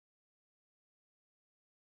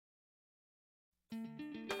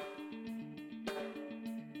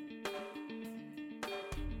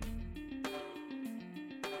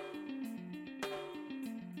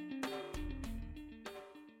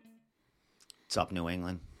What's up, New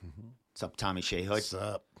England? What's up, Tommy Shahood? What's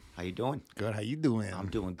up? How you doing? Good. How you doing? I'm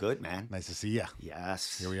doing good, man. Nice to see you.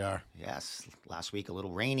 Yes. Here we are. Yes. Last week, a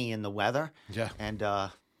little rainy in the weather. Yeah. And it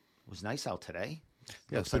was nice out today.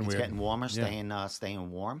 Yeah, Looks it's been like weird. it's getting warmer, Yeah. staying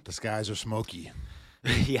warm. The skies are smoky.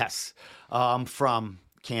 Yes. From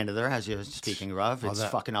Canada, as you're speaking of. All It's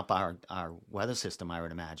that- fucking up our weather system, I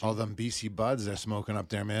would imagine. All them BC buds, they're smoking up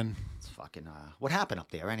there, man. It's fucking... what happened up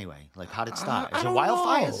there, anyway? Like, how did it start? I Is it don't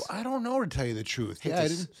wildfires? know. I don't know, to tell you the truth. Hate, I to,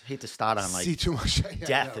 didn't hate to start on, like, see too much. Yeah, death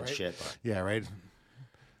yeah, and right? shit. But, Yeah, right.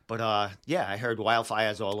 yeah, I heard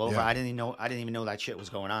wildfires all over. Yeah. I didn't even know that shit was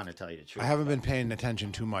going on, to tell you the truth. I haven't been paying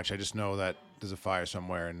attention too much. I just know that there's a fire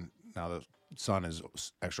somewhere, and now the sun is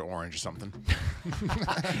extra orange or something.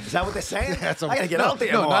 Is that what they're saying? That's I gotta get out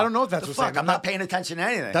there no, more. I don't know if that's The what's fuck. saying. I'm not paying attention to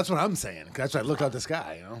anything. That's what I'm saying. That's why I looked out the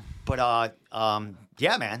sky, you know? But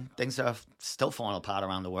yeah, man, things are still falling apart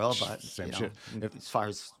around the world. But Same you know, shit. as far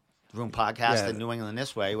as Room Podcast Yeah. in New England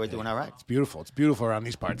this way, we're doing all right. It's beautiful. It's beautiful around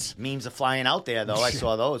these parts. Memes are flying out there, though. I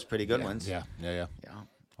saw those pretty good ones. Yeah. Yeah,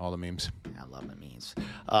 All the memes. I love the memes.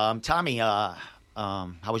 Tommy, how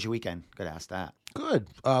was your weekend? Good to ask that. Good.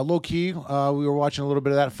 Low key. We were watching a little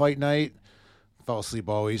bit of that fight night. Fell asleep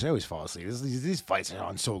always. I always fall asleep. These fights are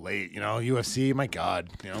on so late, you know. UFC, my God,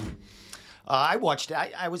 you know. I watched it.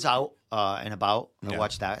 I was out and about. I Yeah.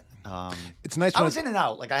 watched that. It's nice I when was in and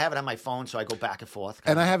out. Like, I have it on my phone, so I go back and forth.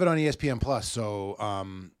 and I have it on ESPN Plus, so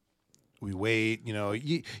we wait. You know,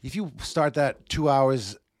 if you start that 2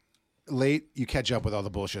 hours late, you catch up with all the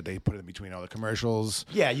bullshit they put in between all the commercials.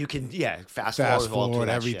 Yeah, you can. Yeah, fast Fast forward all through forward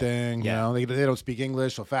that everything. shit. You Yeah. know, they don't speak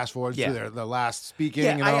English, so fast forward Yeah. to the last speaking.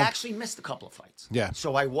 Yeah, you know? I actually missed a couple of fights. Yeah.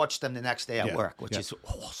 So I watched them the next day at Yeah, work, which yeah. is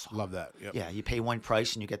awesome. Love that. Yep. Yeah, you pay one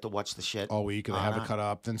price and you get to watch the shit All week, and they have it cut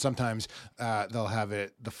up. Then sometimes they'll have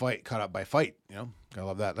the fight cut up by fight. You know, I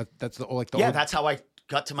love that. That's the old. Yeah, that's how I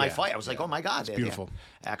got to my Yeah, fight. I was like, oh my God. It's beautiful.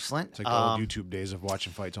 Excellent. It's like the old YouTube days of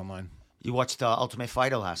watching fights online. You watched Ultimate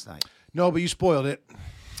Fighter last night. No, but you spoiled it.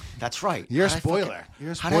 That's right. You're a How'd I spoiler. fucking-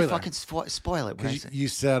 You're a How did I spoiler. fucking spoil it? What did I say? You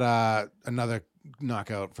said another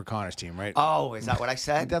knockout for Connor's team, right? Oh, is that what I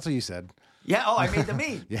said? That's what you said. Yeah. Oh, I made the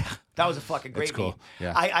meme. Yeah. That was a fucking great That's cool.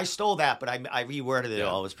 meme. Yeah. I stole that, but I reworded it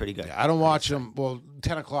all. It was pretty good. Yeah, I don't watch them. Well,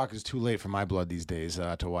 10 o'clock is too late for my blood these days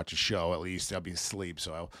to watch a show. At least I'll be asleep,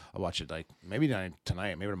 so I'll watch it like maybe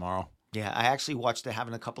tonight, maybe tomorrow. Yeah, I actually watched it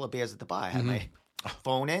having a couple of beers at the bar. I had my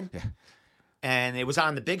phone in. Yeah. And it was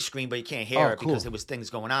on the big screen, but you can't hear Oh, it cool. because there was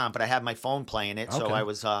things going on. But I had my phone playing it, so Okay. I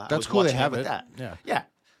was. I That's was cool they watching have with it. that. Yeah. Yeah.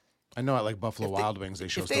 I know at like Buffalo If they- Wild Wings they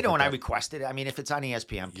show If stuff they don't, like I that. request it. I mean, if it's on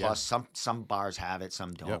ESPN Plus, some bars have it,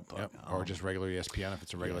 some don't. Yep, but, yep. Or just regular ESPN if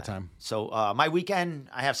it's a regular yeah. time. So my weekend,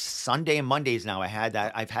 I have Sunday and Mondays now. I've had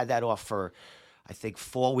that off for, I think,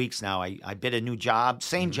 4 weeks now. I bid a new job,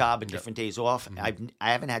 same job, and different days off. I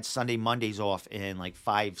haven't had Sunday, Mondays off in like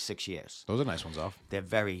 5-6 years. Those are nice ones off. They're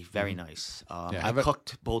very, very nice. Yeah, I have it-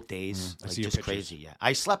 cooked both days, I like see your just pictures. crazy. Yeah,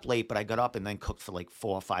 I slept late, but I got up and then cooked for like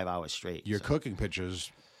 4 or 5 hours straight. Your so. cooking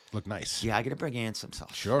pictures look nice. Yeah, I got to bring in some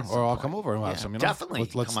stuff. Sure, or I'll come over and we'll have some. You know? Definitely.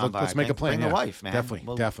 Let's come on by. make a plan. Bring yeah. the wife, man. Definitely,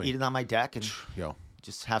 We'll definitely. eat it on my deck and Yo,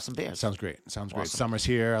 just have some beers. sounds great. Sounds great. Awesome. Summer's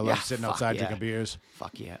here. I love Yeah, sitting fuck outside yeah. drinking beers.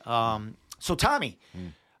 Fuck yeah. So Tommy,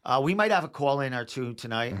 we might have a call in or two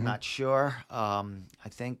tonight. I'm not sure. I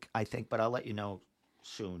think, but I'll let you know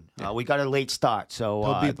soon. We got a late start, so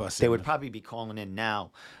He'll beep us they in. would probably be calling in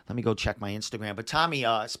now. Let me go check my Instagram. But Tommy,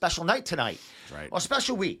 special night tonight, Right. or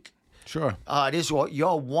special week. Sure. It is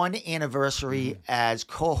your 1 anniversary as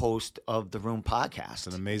co-host of the Room Podcast. It's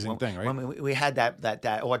an amazing thing, right? When we had that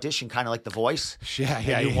audition, kind of like The Voice. Yeah,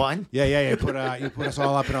 yeah. And you won. Yeah. You put us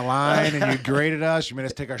all up in a line, and you graded us. You made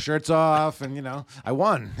us take our shirts off, and I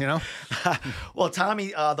won. Well, Tommy,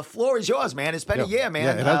 the floor is yours, man. It's been a year, man.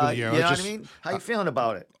 Yeah, it has been a year. You know It's what I just- mean? How you feeling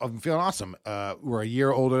about it? I'm feeling awesome. We're a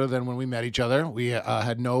year older than when we met each other. We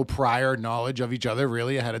had no prior knowledge of each other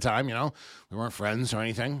really ahead of time. We weren't friends or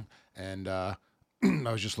anything. And I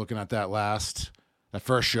was just looking at that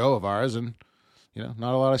first show of ours, and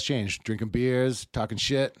not a lot has changed. Drinking beers, talking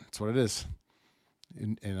shit. That's what it is.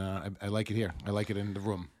 And I like it here. I like it in the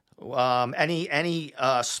room. Any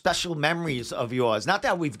special memories of yours? Not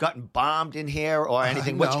that we've gotten bombed in here or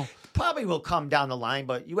anything, which no. probably will come down the line.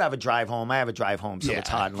 But you have a drive home. I have a drive home, so Yeah, it's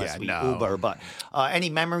hard unless yeah, we no. Uber. But any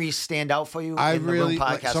memories stand out for you? I in the really Room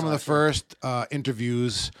podcast some of the last year? first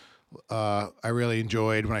interviews. I really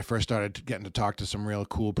enjoyed when I first started getting to talk to some real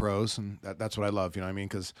cool pros, and that's what I love. You know what I mean?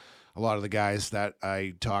 Because a lot of the guys that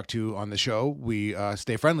I talk to on the show, we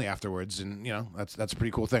stay friendly afterwards, and that's a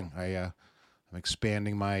pretty cool thing. I'm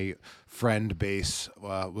expanding my friend base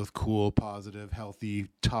with cool, positive, healthy,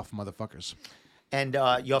 tough motherfuckers. And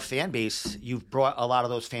your fan base, you've brought a lot of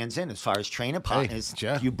those fans in as far as training partners.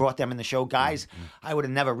 yeah. You brought them in the show. Guys, I would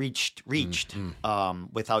have never reached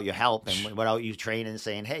without your help and without you training and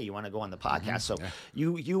saying, hey, you want to go on the podcast. So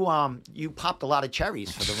you popped a lot of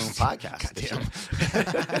cherries for the Room podcast.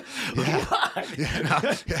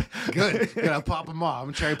 Good. I'll pop them all.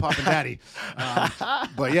 I'm cherry popping daddy.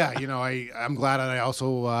 But yeah, I'm glad that I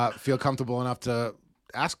also feel comfortable enough to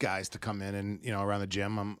ask guys to come in and around the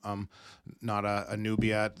gym. I'm not a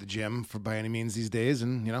newbie at the gym by any means these days,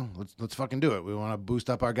 and let's fucking do it. We want to boost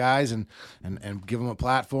up our guys and give them a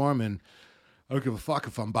platform. And I don't give a fuck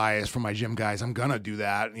if I'm biased for my gym guys. I'm gonna do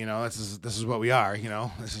that. This is what we are.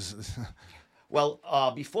 This is. Well,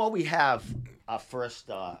 before we have our first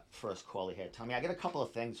caller here, Tommy, I got a couple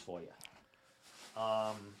of things for you.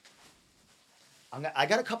 I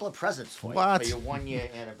got a couple of presents for you for your 1 year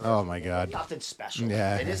anniversary. Oh my God! Nothing special.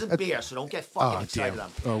 Yeah, it isn't beer, so don't get fucking excited.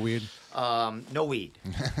 Oh, weed. No weed.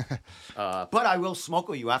 But I will smoke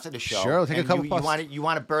with you after the show. Sure, I'll take a couple. You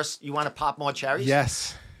want to burst? You want to pop more cherries?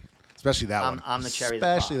 Yes, especially that one. I'm the cherry.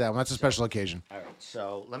 Especially that one. That's a special occasion. All right,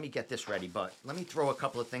 so let me get this ready, but let me throw a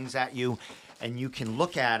couple of things at you, and you can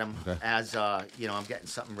look at them as I'm getting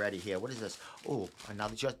something ready here. What is this? Oh,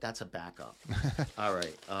 another. That's a backup. All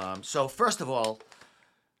right. So first of all,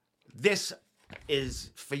 this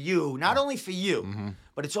is for you, not only for you,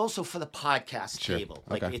 but it's also for the podcast table.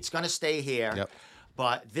 Like it's gonna stay here. Yep.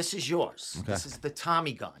 But this is yours. Okay. This is the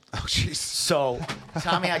Tommy gun. Oh, jeez. So,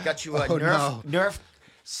 Tommy, I got you a Nerf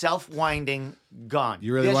self-winding gun.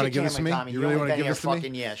 You really want to give this to me? Tommy. You really want to give this to me?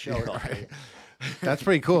 Fucking yeah, show it off. Right. That's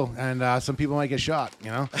pretty cool. And some people might get shot,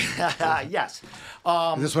 Yes.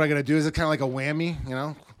 Is this what I got to do? Is it kind of like a whammy,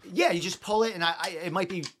 Yeah, you just pull it, and it might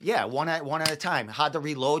be, one at a time. Hard to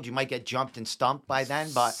reload. You might get jumped and stumped by then,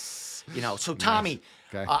 but, So, Tommy,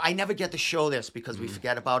 okay. I never get to show this because we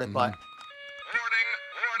forget about it, but...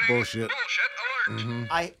 Bullshit. Bullshit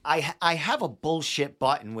alert. I have a bullshit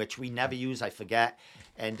button, which we never use. I forget.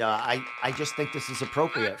 And I just think this is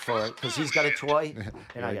appropriate for it because he's got a toy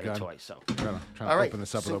and I got a toy. So, trying to all right. Open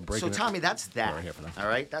this up without breaking it. So, Tommy, that's that. All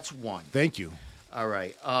right, that's one. Thank you. All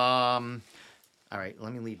right. All right,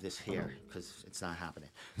 let me leave this here because it's not happening.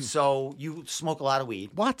 So, you smoke a lot of weed.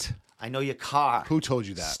 What? I know your car. Who told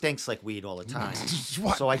you that? Stinks like weed all the time.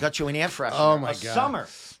 What? So I got you an air freshener. Oh my God. Summer.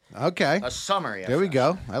 Okay. A summer air There we freshener.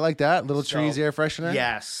 go. I like that. Little trees air freshener.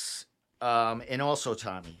 Yes. And also,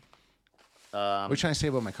 Tommy. What are you trying to say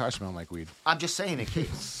about my car smelling like weed? I'm just saying in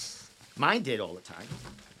case. Mine did all the time.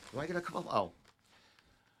 Do I get a couple? Oh.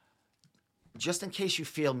 Just in case you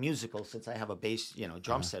feel musical, since I have a bass,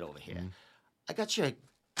 drum set over here, I got you a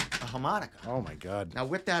harmonica. Oh my God. Now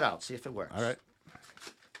whip that out. See if it works. All right.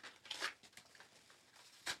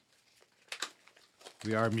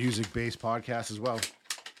 We are a music-based podcast as well.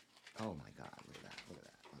 Oh my God! Look at that! Look at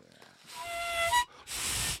that! Look at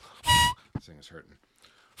that! This thing is hurting.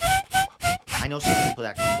 I know some people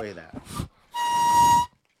that can play that. Am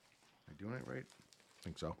I doing it right? I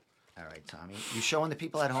think so. All right, Tommy. You showing the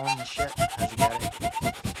people at home the shit as you get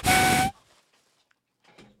it?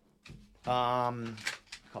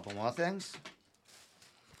 Couple more things.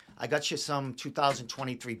 I got you some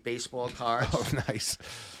 2023 baseball cards. Oh, nice.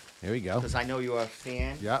 Here we go. Because I know you're a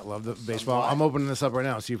fan. Yeah, love the baseball. I'm opening this up right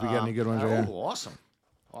now. See if we get any good ones right here. Oh, awesome.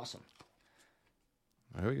 Awesome.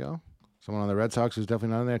 There we go. Someone on the Red Sox who's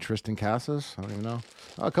definitely not in there. Tristan Casas. I don't even know.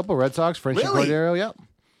 Oh, a couple Red Sox. Frenchie Really? Cordero. Yep.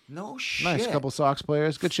 No shit. Nice. Couple Sox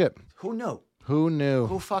players. Good shit. Who knew? Who knew?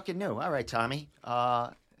 Who fucking knew? All right, Tommy.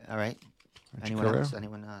 All right. Anyone else?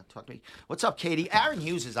 Anyone talk to me? What's up, Katie? Aaron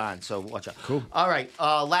Hughes is on, so watch out. Cool. All right.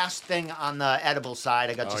 Last thing on the edible side,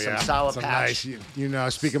 I got you some Sour Patch.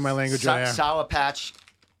 Nice. Speaking my language right there. Sour Patch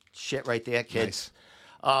shit right there, kids.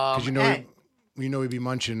 Because we'd be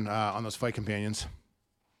munching on those fight companions.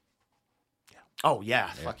 Oh,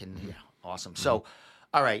 yeah. Fucking, yeah. Awesome. So,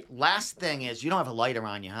 all right. Last thing is, you don't have a lighter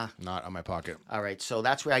on you, huh? Not on my pocket. All right. So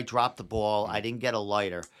that's where I dropped the ball. I didn't get a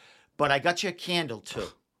lighter. But I got you a candle, too.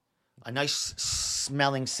 A nice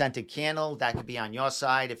smelling scented candle. That could be on your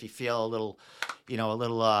side if you feel a little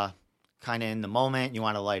kind of in the moment. You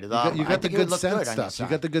want to light it up. You got the good scent stuff. You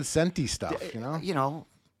got the good scenty stuff, You know.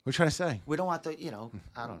 What are you trying to say? We don't want the,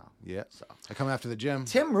 I don't know. Yeah. So. I come after the gym.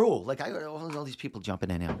 Tim Rule. Like, I got all these people jumping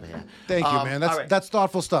in over here. Thank you, man. That's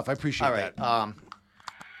thoughtful stuff. I appreciate that. All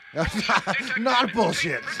right. Not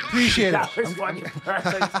bullshit. Appreciate it. That was funny.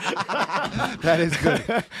 That is good.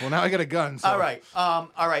 Well, now I got a gun. So. All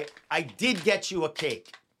right. I did get you a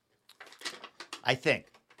cake. I think.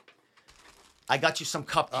 I got you some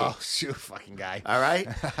cupcakes. Oh, shoot, fucking guy. All right?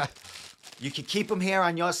 You can keep them here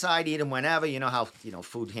on your side, eat them whenever. You know how,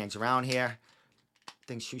 food hangs around here.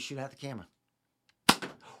 Things you shoot at the camera.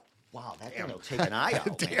 Wow, that thing will take an eye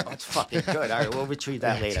out. Man. That's fucking good. All right, we'll retrieve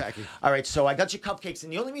that later. Jackie. All right, so I got you cupcakes,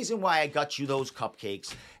 and the only reason why I got you those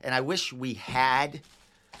cupcakes, and I wish we had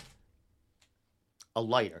a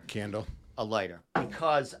lighter,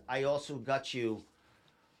 because I also got you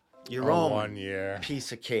your own 1 year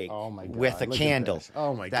piece of cake Oh my God. with a Look at candle. this.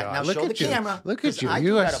 Oh my That, God. now Look show at the you. camera. Look at 'cause you. I You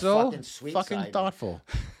do are got a so fucking sweet fucking side. thoughtful.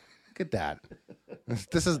 Look at that.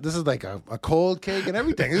 This is like a cold cake and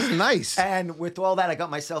everything. This is nice. And with all that, I got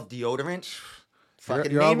myself deodorant.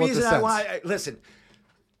 Fucking you're all main about the reason I scents. want. Listen,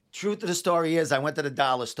 truth of the story is, I went to the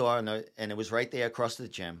dollar store and it was right there across the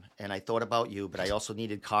gym. And I thought about you, but I also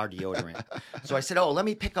needed car deodorant. So I said, "Oh, let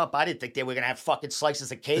me pick up." I didn't think they were gonna have fucking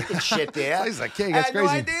slices of cake and shit there. Slices of cake. I That's had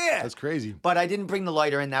crazy. no idea. That's crazy. But I didn't bring the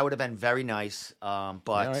lighter in. That would have been very nice. But All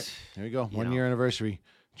right. Here we go. 1 know. year anniversage.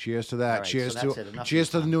 Cheers to that. All right, cheers so that's it. Enough cheers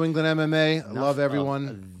of to the New England MMA. enough Love of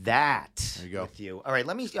everyone. that There you go. with you. All right,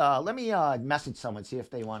 let me message someone, see if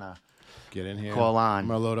they want to Get in here. call on. I'm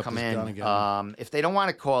gonna load up Come this in. gun again. If they don't want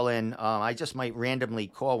to call in, I just might randomly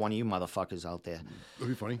call one of you motherfuckers out there. That'd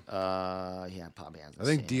be funny. Yeah, probably hasn't I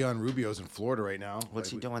think seen it. Dion Rubio's in Florida right now. What's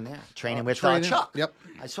he Like, doing there? Training with training. Chuck. Yep.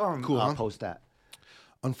 I saw him Cool, huh? post that.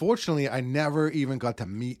 Unfortunately, I never even got to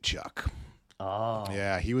meet Chuck. Oh.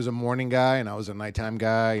 Yeah, he was a morning guy and I was a nighttime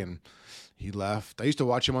guy, and he left. I used to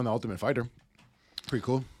watch him on The Ultimate Fighter. Pretty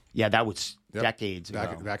cool. Yeah, that was Yep. decades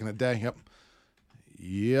ago. Back in the day. Yep.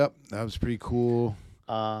 Yep, that was pretty cool.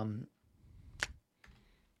 And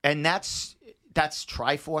that's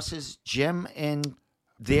Triforce's gym, and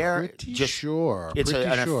they're Pretty just sure. It's Pretty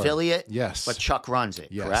an sure. affiliate. Yes. But Chuck runs it.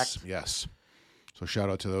 Yes. Correct. Yes. So shout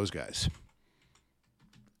out to those guys.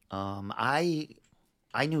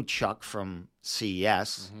 I knew Chuck from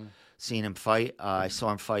CES, seeing him fight. I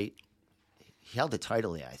saw him fight. He held the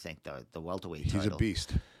title there, I think, the welterweight title. He's a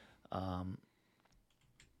beast.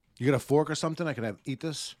 You got a fork or something? I can eat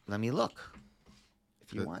this? Let me look.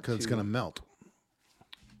 If you want to. Because it's going to melt.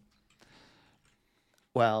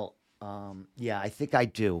 Well, yeah, I think I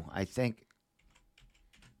do. I think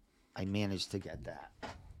I managed to get that.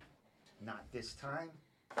 Not this time.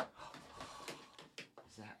 Is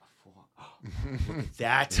that a fork? Look at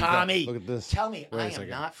that, Tommy. Look at this. Tell me, Wait a I am second.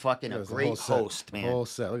 not fucking a There's great whole set. host, man. Whole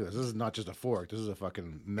set. Look at this. This is not just a fork. This is a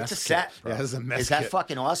fucking mess It's a kit. set, bro. Yeah, this is a mess Is that kit.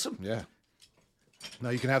 fucking awesome? Yeah. No,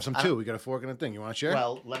 you can have some too. We got a fork and a thing. You want to share?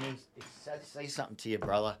 Well, let me say something to you,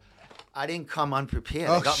 brother. I didn't come unprepared.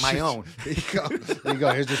 I got my shit. own. There you go. There you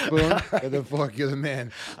go. Here's the spoon and the fork. You're the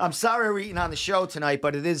man. I'm sorry we're eating on the show tonight,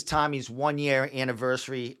 but it is Tommy's 1 year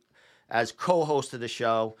anniversary as co-host of the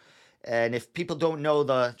show. And if people don't know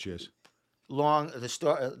the Cheers. the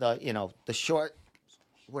short,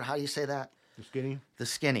 how do you say that? You skinny? The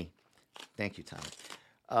skinny. Thank you, Tommy.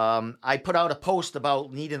 I put out a post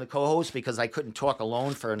about needing the co-host because I couldn't talk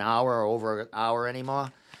alone for an hour or over an hour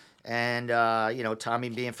anymore. And, Tommy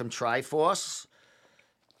being from Triforce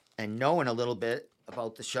and knowing a little bit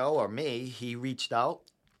about the show, or me, he reached out.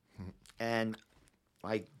 And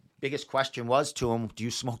my biggest question was to him, do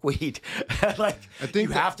you smoke weed? I think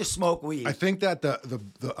you have to smoke weed. I think that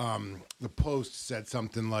the post said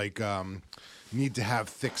something like need to have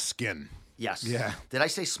thick skin. Yes. Yeah. Did I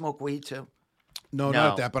say smoke weed too? No,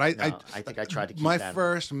 not that. But I think I tried to keep my that.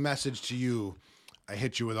 first message to you, I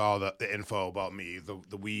hit you with all the info about me,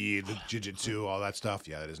 the weed, the jiu-jitsu, all that stuff.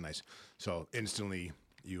 Yeah, that is nice. So instantly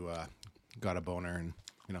you got a boner and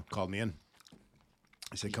called me in.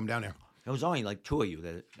 I said, come down here. There was only like two of you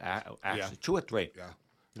that actually, Yeah. 2 or 3. Yeah.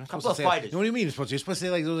 A couple of fighters. You know what I mean? You're supposed to say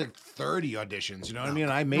like there was like 30 auditions. You know what I mean?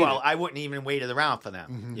 And I made Well, it. I wouldn't even waited around for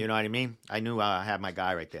them. You know what I mean? I knew I had my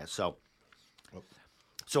guy right there.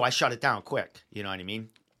 So I shut it down quick. You know what I mean?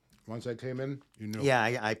 Once I came in, you knew. Yeah,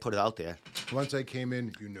 I put it out there. Once I came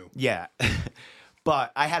in, you knew. Yeah.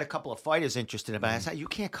 But I had a couple of fighters interested in it. But I said, you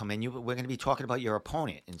can't come in. We're going to be talking about your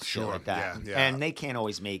opponent and shit like that. Yeah, yeah. And they can't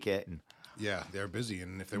always make it. And Yeah, they're busy,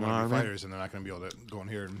 and if they know want to what be I mean? fighters, then they're not going to be able to go in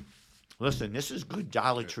here. And listen, this is good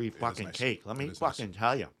Dollar Tree it is fucking nice. cake. Let me It is fucking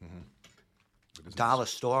tell you. it is Dollar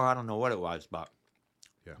store, I don't know what it was, but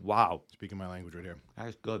Yeah. wow, speaking my language right here.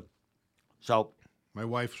 that's good. So, My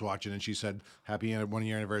wife's watching, and she said, "Happy 1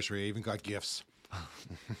 year anniversary." I even got gifts.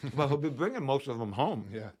 well, he'll be bringing most of them home.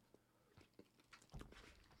 Yeah.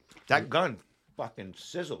 That gun fucking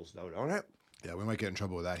sizzles, though, don't it? Yeah, we might get in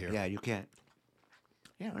trouble with that here. Yeah, you can't.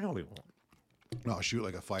 Yeah, I know we won't. No, I'll shoot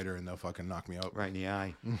like a fighter, and they'll fucking knock me out. Right in the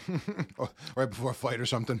eye. Or right before a fight or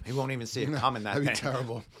something. He won't even see it coming. That That'd be thing.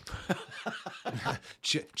 terrible.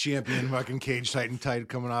 Champion fucking cage tight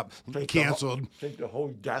coming up. Take Canceled. Take the whole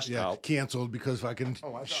desk Yeah, out. canceled because fucking I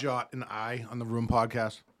thought- shot in the eye on the Room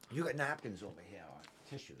podcast. You got napkins over here, or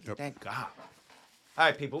tissues. Yep. Thank God. All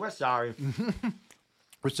right, people, we're sorry.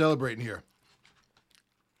 We're celebrating here.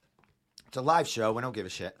 It's a live show. We don't give a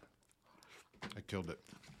shit. I killed it.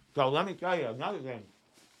 So let me tell you another thing.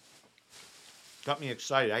 Got me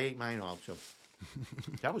excited. I ate mine also.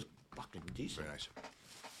 That was fucking decent. Very nice.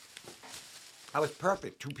 That was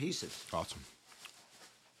perfect. 2 pieces. Awesome.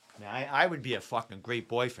 Man, I would be a fucking great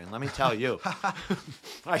boyfriend. Let me tell you.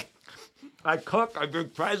 I cook. I bring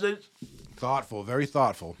presents. Thoughtful. Very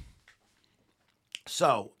thoughtful.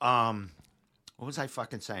 So, what was I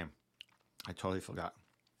fucking saying? I totally forgot.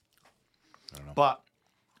 I don't know. But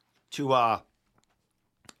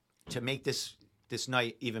to make this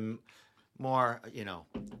night even more,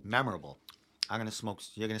 memorable,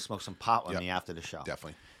 you're gonna smoke some pot with me after the show.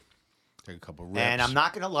 Definitely. Take a couple rips. And I'm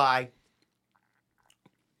not gonna lie,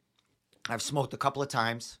 I've smoked a couple of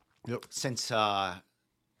times since my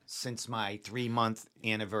 3-month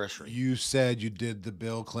anniversary. You said you did the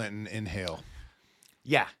Bill Clinton inhale.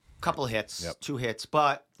 Yeah, couple of hits, 2 hits.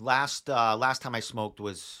 But last time I smoked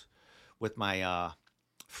was with my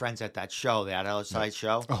friends at that show, that outside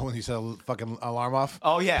show. Oh, when you set a fucking alarm off?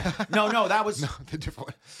 Oh yeah, no, that was the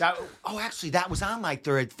different one. Actually, that was on my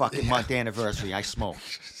 3rd fucking month anniversary. I smoked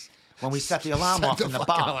when we set the alarm off in the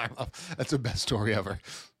bar. That's the best story ever.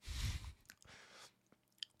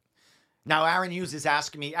 Now, Aaron Hughes is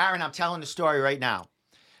asking me, Aaron, I'm telling the story right now.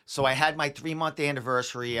 So I had my 3-month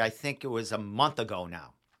anniversary. I think it was a month ago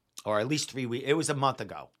now, or at least 3 weeks. It was a month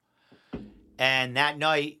ago. And that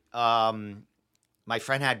night, my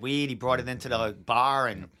friend had weed. He brought it into the bar,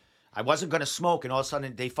 and I wasn't going to smoke. And all of a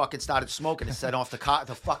sudden, they fucking started smoking and set off the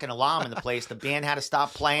fucking alarm in the place. The band had to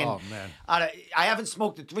stop playing. Oh, man. I haven't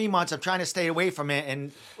smoked in 3 months. I'm trying to stay away from it.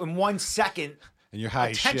 And in 1 second, and you're high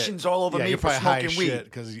attention's shit. all over me for smoking weed.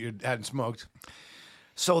 Because you hadn't smoked.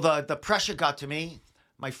 So the pressure got to me.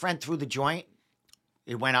 My friend threw the joint.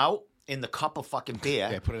 It went out in the cup of fucking beer.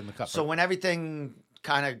 Yeah, put it in the cup. So when everything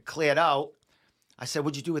kind of cleared out, I said,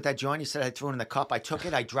 "What'd you do with that joint?" He said, "I threw it in the cup. I took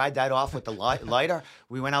it. I dried that off with the lighter.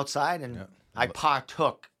 We went outside and I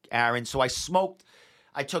partook, Aaron. So I smoked.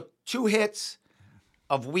 I took 2 hits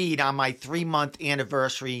of weed on my 3-month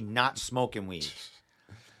anniversary not smoking weed.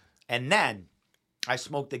 And then I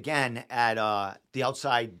smoked again at the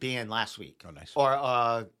outside band last week. Oh, nice.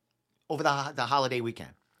 Or over the holiday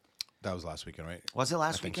weekend. That was last weekend, right? Was it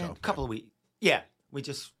last think weekend? so, A couple of weeks. Yeah, we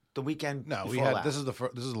just the weekend. No, we before had last. this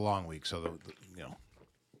is the long week, so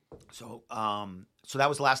So so that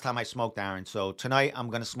was the last time I smoked, Aaron. So tonight I'm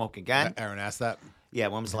gonna smoke again. Aaron asked that. Yeah,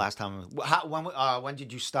 when was the last time? When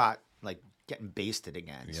did you start like getting basted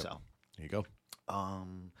again? Yep. So There you go.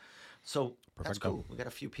 so that's Perfecto. cool. We got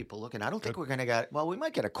a few people looking. I don't think we're gonna get. Well, we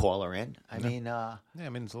might get a caller in. I mean, Yeah, I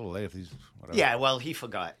mean it's a little late if these. Whatever. yeah. Well, he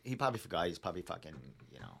forgot. He probably forgot. He's probably fucking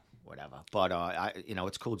whatever. But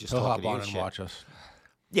it's cool just He'll talking hop on to you. and Shit. watch us.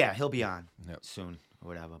 Yeah, he'll be on Yep. soon or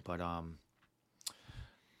whatever. But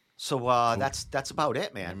so that's about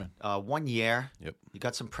it, man. Yeah, 1 year. Yep. You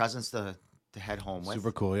got some presents to head home with.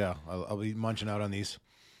 Super cool. Yeah, I'll be munching out on these.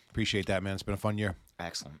 Appreciate that, man. It's been a fun year.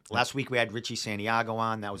 Excellent. Last week we had Richie Santiago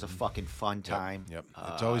on. That was a fucking fun time. Yep.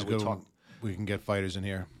 It's always good when Talked we can get fighters in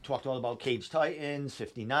here. all about Cage Titans,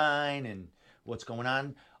 59, and what's going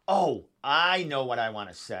on. Oh, I know what I want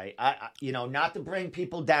to say. I not to bring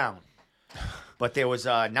people down, but there was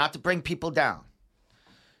not to bring people down,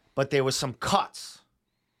 but there was some cuts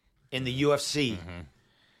in the UFC,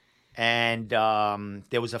 and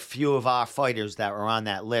there was a few of our fighters that were on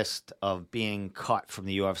that list of being cut from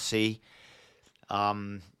the UFC.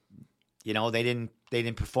 They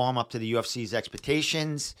didn't perform up to the UFC's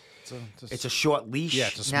expectations. It's a short leash. Yeah,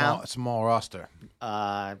 it's a now. small roster.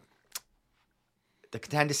 The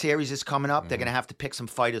Contender Series is coming up. They're going to have to pick some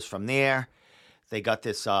fighters from there. They got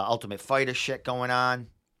this Ultimate Fighter shit going on.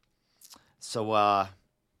 So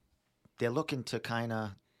they're looking to kind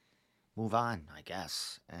of move on, I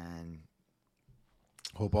guess. And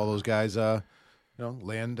Hope all those guys,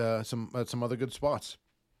 land some other good spots.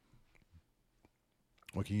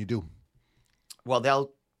 What can you do? well,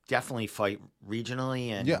 they'll definitely fight regionally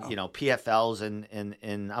and PFLs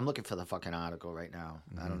and I'm looking for the fucking article right now.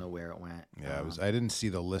 I don't know where it went. Yeah, I didn't see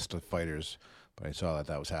the list of fighters, but I saw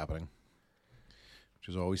that was happening, which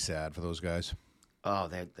is always sad for those guys. Oh,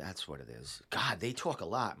 that's what it is. God, they talk a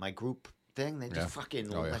lot. My group thing, they just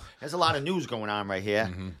fucking. Oh, yeah. There's a lot of news going on right here.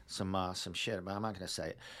 Some shit, but I'm not gonna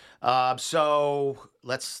say it. So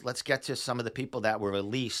let's get to some of the people that were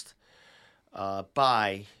released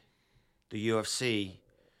by the UFC.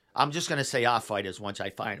 I'm just gonna say our fighters once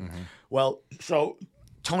I find them. Well, so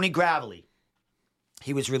Tony Gravely,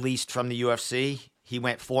 he was released from the UFC. He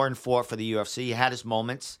went 4-4 for the UFC. He had his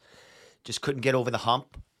moments, just couldn't get over the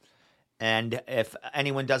hump. And if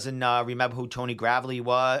anyone doesn't remember who Tony Gravely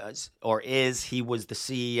was or is, he was the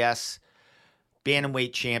CES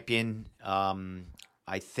bantamweight champion.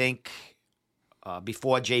 I think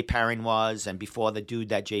before Jay Perrin was, and before the dude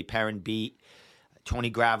that Jay Perrin beat,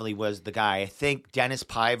 Tony Gravely was the guy. I think Dennis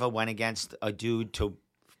Piva went against a dude to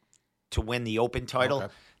win the open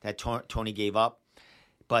title that Tony gave up.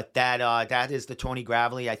 But that is the Tony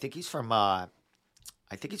Gravely. I think he's from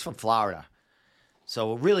Florida.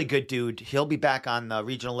 So a really good dude. He'll be back on the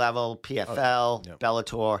regional level, PFL,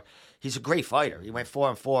 Bellator. He's a great fighter. He went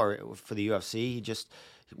 4-4 for the UFC. He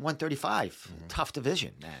 135. Tough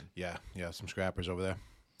division, man. Yeah, some scrappers over there.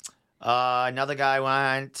 Another guy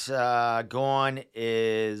gone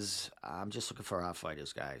is, I'm just looking for our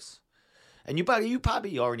fighters, guys. And you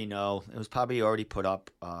probably already know. It was probably already put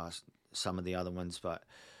up some of the other ones, but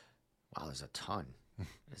wow, there's a ton.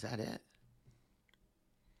 Is that it?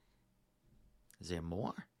 Is there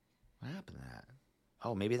more? What happened to that?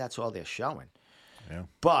 Oh, maybe that's all they're showing. Yeah.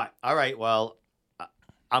 But all right, well,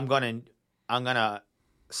 I'm gonna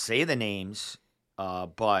say the names,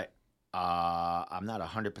 but I'm not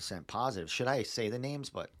 100% positive. Should I say the names?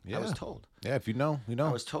 But I was told. Yeah, if you know, you know.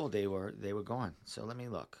 I was told they were gone. So let me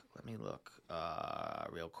look.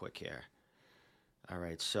 Real quick here. All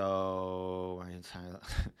right, so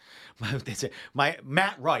my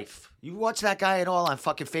Matt Rife. You watch that guy at all on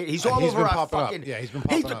fucking Facebook? He's all over our fucking. Yeah, he's been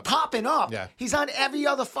popping up. Yeah, he's on every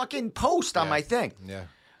other fucking post on my thing. Yeah,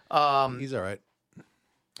 he's all right.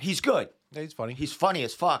 He's good. Yeah, he's funny. He's funny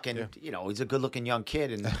as fuck, and he's a good-looking young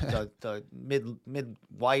kid, and the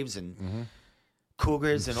midwives and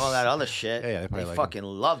cougars and all that other shit. Yeah, they like fucking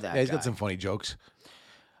love that. Yeah, he's guy. got some funny jokes.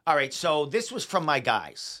 All right, so this was from my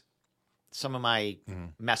guys. Some of my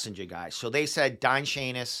messenger guys. So they said Don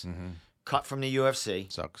Shanis, cut from the UFC.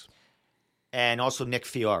 Sucks. And also Nick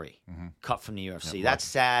Fiore, cut from the UFC. Yep, that's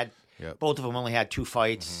sad. Yep. Both of them only had 2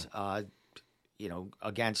 fights,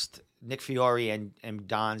 against Nick Fiore and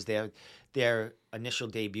Don's. Their initial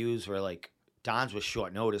debuts were like, Don's was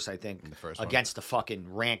short notice, I think, against the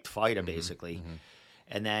fucking ranked fighter, basically.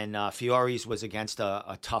 And then Fiore's was against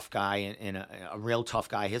a tough guy, and a real tough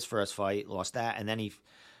guy. His first fight, lost that. And then he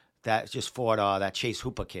just fought that Chase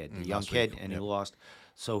Hooper kid, the young kid, and he lost.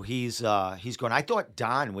 So he's going. I thought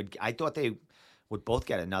they would both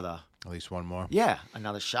get another, at least one more. Yeah,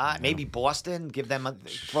 another shot. Yeah. Maybe Boston,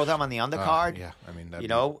 throw them on the undercard. Yeah, I mean,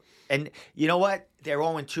 and you know what? They're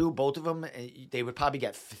 0-2, both of them. They would probably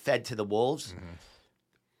get fed to the Wolves.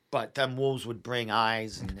 But them Wolves would bring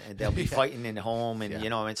eyes, and they'll be fighting in home, and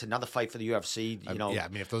it's another fight for the UFC. I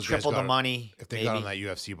mean, if those triple guys the money, if they got on that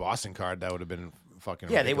UFC Boston card, that would have been fucking.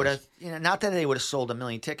 Yeah, ridiculous. They would have. Not that they would have sold 1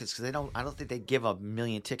 million tickets, because I don't think they give 1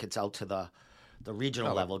 million tickets out to the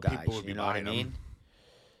regional level guys. You know what I mean?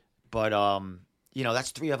 But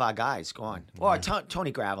that's 3 of our guys gone. Well,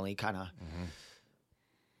 Tony Gravely kind of.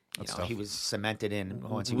 He was cemented in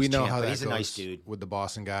once he was know champ, how but that he's a goes nice dude. With the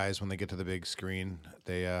Boston guys, when they get to the big screen,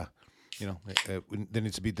 they, there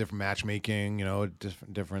needs to be different matchmaking,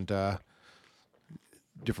 different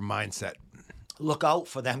mindset. Look out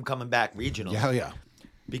for them coming back regional. Yeah, yeah.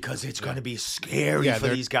 Because it's going to be scary for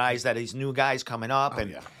these guys, these new guys coming up.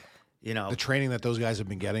 The training that those guys have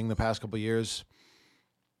been getting the past couple of years,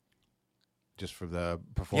 just for the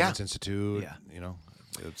Performance Institute,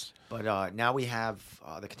 But now we have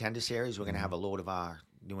the Contender Series. We're going to have a load of our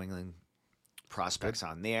New England prospects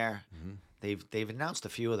on there. They've announced a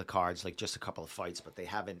few of the cards, like just a couple of fights, but they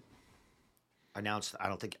haven't announced, I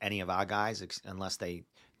don't think, any of our guys unless they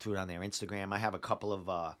threw it on their Instagram. I have a couple of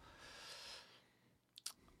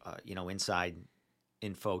inside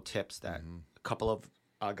info tips that a couple of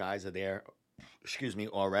our guys are there,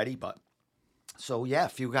 already. But so a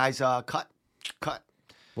few guys cut.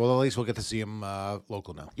 Well, at least we'll get to see him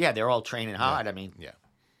local now. Yeah, they're all training hard. Yeah. I mean,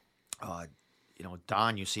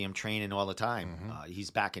 Don, you see him training all the time. He's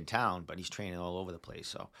back in town, but he's training all over the place.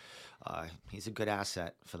 So he's a good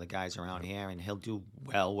asset for the guys around here, and he'll do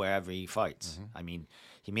well wherever he fights. I mean,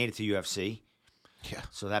 he made it to UFC. Yeah.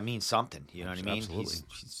 So that means something. You know what I mean? Absolutely.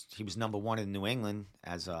 He was number 1 in New England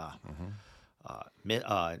as a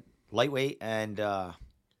lightweight and a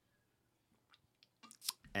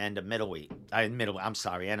middleweight. I'm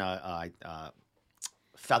sorry, and a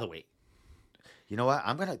featherweight. You know what?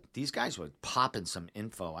 These guys were popping some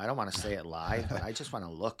info. I don't want to say it live, but I just want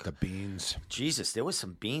to look. The beans. Jesus, there was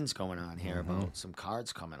some beans going on here about some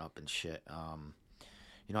cards coming up and shit.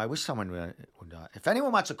 I wish someone would. If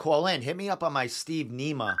anyone wants to call in, hit me up on my Steve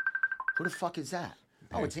Nema. Who the fuck is that?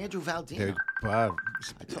 Oh, it's Andrew Valdina.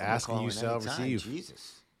 Asking you shall receive.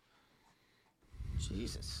 Jesus.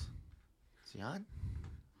 Is he on?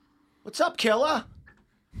 What's up, killer?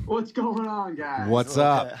 What's going on, guys? What's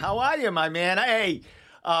up? How are you, my man? Hey,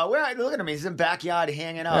 look at him. He's in the backyard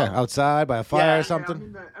hanging out. Yeah, outside by a fire Yeah. or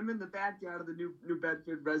something. I'm in the backyard of the New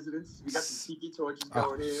Bedford residence. We got some tiki torches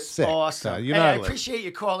going here. Sick. Awesome. You Hey, know I how to live. appreciate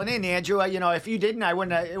you calling in, Andrew. If you didn't, it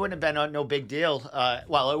wouldn't have been no big deal.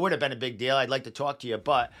 Well, it would have been a big deal. I'd like to talk to you,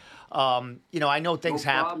 but I know things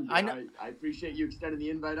No happen. problem. I appreciate you extending the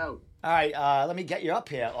invite out. All right, let me get you up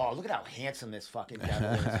here. Oh, look at how handsome this fucking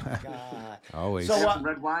devil is. Oh, my God. Always. So, Got some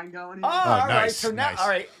red wine going here. all right. nice, So now, nice. all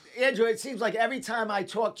right, Andrew. It seems like every time I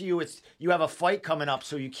talk to you, you have a fight coming up,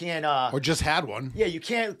 so you can't. Or just had one. Yeah, you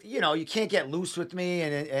can't. You can't get loose with me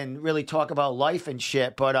and really talk about life and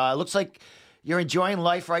shit. But it looks like you're enjoying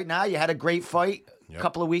life right now. You had a great fight a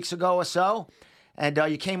couple of weeks ago or so, and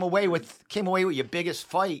you came away with your biggest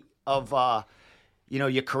fight of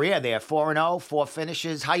your career there. 4-0, 4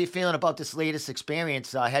 finishes. How you feeling about this latest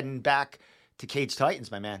experience heading back to Cage Titans,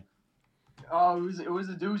 my man? Oh, it was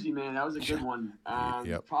a doozy, man. That was a good one.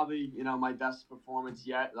 Yep. Probably, my best performance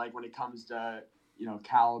yet, like when it comes to,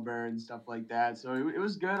 caliber and stuff like that. So it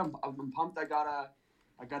was good. I'm pumped. I gotta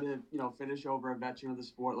finish over a veteran of the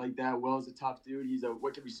sport like that. Will's a tough dude. He's a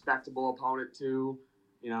wicked respectable opponent too.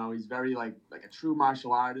 He's very like a true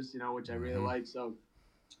martial artist, which I really like. So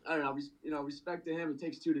I don't know, respect to him. It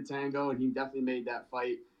takes two to tango, and he definitely made that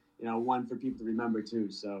fight, one for people to remember too.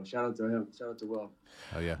 So shout out to him. Shout out to Will.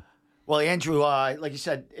 Oh yeah. Well, Andrew, like you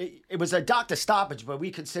said, it was a doctor stoppage, but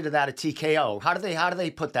we consider that a TKO. How do they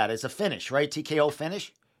put that as a finish, right? TKO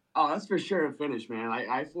finish? Oh, that's for sure a finish, man.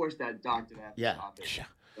 I forced that doctor to have to Yeah. stop it.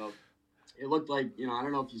 So it looked like, I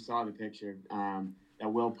don't know if you saw the picture that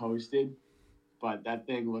Will posted, but that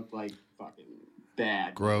thing looked like fucking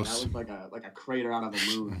bad. Gross. That looked like a crater out of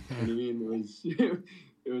the moon. You know what I mean?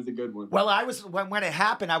 It was a good one. Well, when it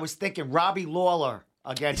happened, I was thinking Robbie Lawler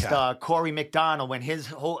against Corey McDonald when his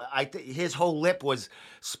whole lip was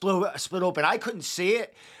split open. I couldn't see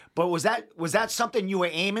it, but was that something you were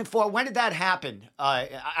aiming for? When did that happen?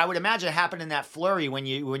 I would imagine it happened in that flurry when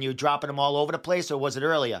you were dropping them all over the place, or was it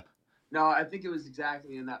earlier? No, I think it was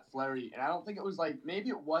exactly in that flurry, and I don't think it was maybe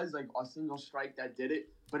it was a single strike that did it,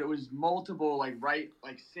 but it was multiple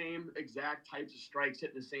same exact types of strikes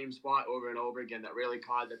hitting the same spot over and over again that really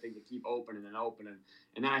caused that thing to keep opening and opening.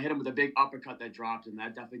 And then I hit him with a big uppercut that dropped him.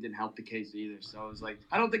 That definitely didn't help the case either. So it was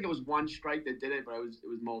I don't think it was one strike that did it, but it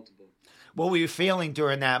was multiple. What were you feeling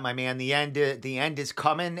during that, my man? The end is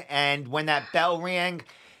coming, and when that bell rang,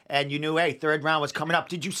 and you knew, hey, third round was coming up.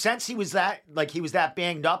 Did you sense he was that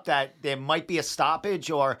banged up that there might be a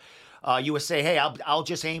stoppage, or you would say, hey, I'll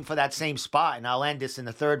just aim for that same spot and I'll end this in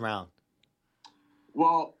the third round?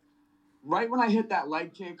 Well, right when I hit that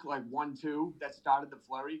leg kick, 1-2, that started the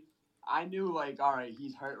flurry, I knew all right,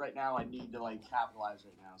 he's hurt right now. I need to capitalize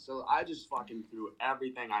right now. So I just fucking threw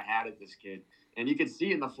everything I had at this kid, and you could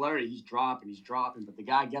see in the flurry he's dropping, but the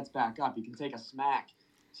guy gets back up. He can take a smack.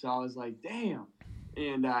 So I was like, damn.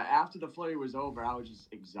 And after the flurry was over, I was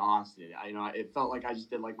just exhausted. It felt like I just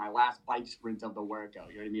did my last bike sprint of the workout.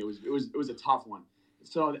 You know what I mean? It was a tough one.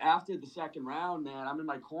 So after the second round, man, I'm in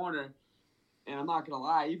my corner, and I'm not gonna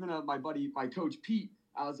lie. Even my coach Pete,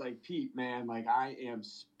 I was like, Pete, man, I am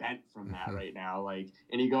spent from that right now.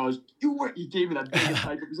 And he goes, he gave me that biggest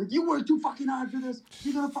hype. He's like, you worked too fucking hard for this.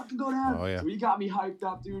 You're gonna fucking go down. Oh yeah. So he got me hyped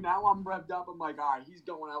up, dude. Now I'm revved up. I'm like, all right, he's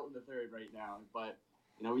going out in the third right now, but.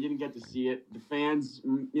 We didn't get to see it. The fans,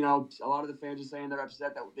 a lot of the fans are saying they're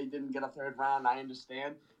upset that they didn't get a third round. I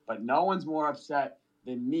understand. But no one's more upset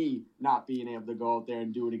than me not being able to go out there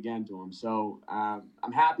and do it again to him. So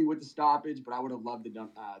I'm happy with the stoppage, but I would have loved to done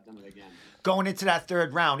it again. Going into that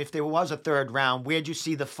third round, if there was a third round, where'd you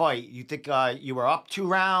see the fight? You think you were up 2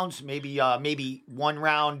 rounds, maybe 1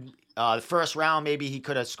 round, the first round, maybe he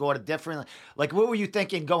could have scored it differently? What were you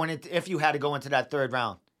thinking going into if you had to go into that third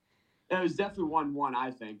round? It was definitely 1-1,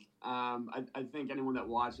 I think. I think anyone that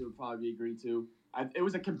watched it would probably agree too. It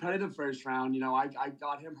was a competitive first round. I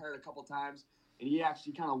got him hurt a couple times, and he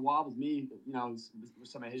actually kind of wobbled me, with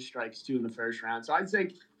some of his strikes too in the first round. So I'd say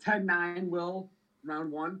 10-9 Will,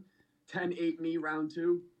 round 1, 10-8 me, round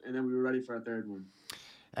 2, and then we were ready for a third one.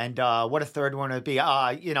 And what a third one would be.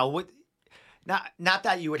 Not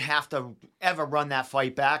that you would have to ever run that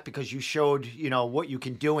fight back because you showed, what you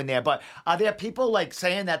can do in there. But are there people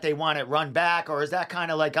saying that they want it run back, or is that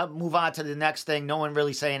kind of move on to the next thing? No one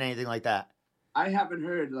really saying anything like that. I haven't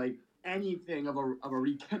heard anything of a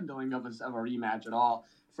rekindling of a rematch at all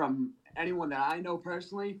from anyone that I know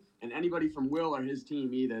personally, and anybody from Will or his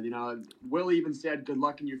team either. Will even said, "Good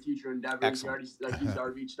luck in your future endeavors." Excellent. He's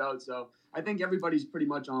already reached out, so I think everybody's pretty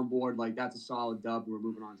much on board. That's a solid dub. We're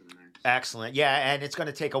moving on to the next. Excellent. Yeah, and it's going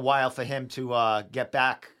to take a while for him to get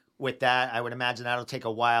back with that. I would imagine that'll take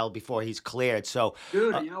a while before he's cleared. So,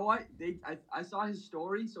 dude, you know what? I saw his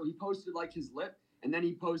story. So he posted like his lip, and then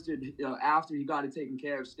he posted after he got it taken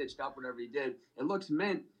care of, stitched up, whatever he did. It looks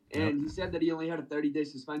mint. And he said that he only had a 30-day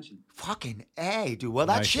suspension. Fucking A, dude. Well,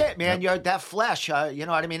 that's Nice. shit, man. You're that flesh. You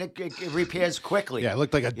know what I mean? It repairs quickly. Yeah, it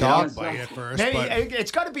looked like a dog bite at first. Maybe but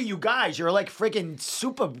it's got to be you guys. You're like freaking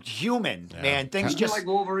superhuman, man. Things just like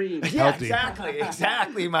Wolverine. Yeah, Healthy.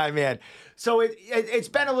 exactly, my man. So it's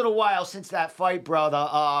been a little while since that fight,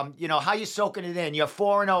 brother. You know, how you soaking it in? You're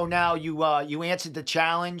 4-0 now. You answered the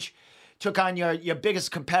challenge, took on your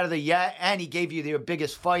biggest competitor yet, and he gave you your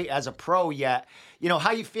biggest fight as a pro yet. You know,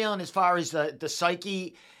 how you feeling as far as the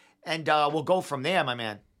psyche? And we'll go from there, my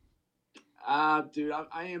man. Dude,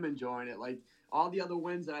 I am enjoying it. Like, all the other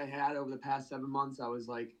wins that I had over the past 7 months, I was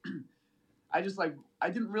like, I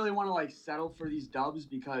didn't really want to, like, settle for these dubs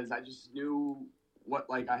because I just knew what,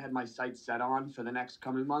 like, I had my sights set on for the next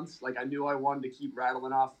coming months. Like, I knew I wanted to keep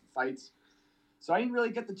rattling off fights. So I didn't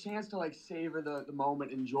really get the chance to, like, savor the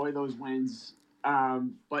moment, enjoy those wins.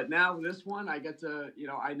 But now this one, I get to, you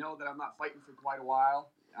know, I know that I'm not fighting for quite a while.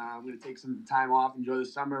 I'm going to take some time off, enjoy the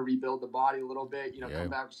summer, rebuild the body a little bit, you know, come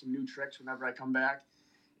back with some new tricks whenever I come back.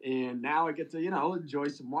 And now I get to, you know, enjoy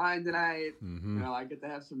some wine tonight. You know, I get to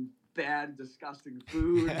have some bad, disgusting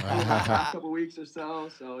food for the last couple weeks or so.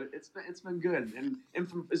 So it's been good. And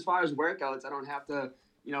from, as far as workouts, I don't have to,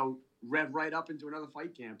 you know, rev right up into another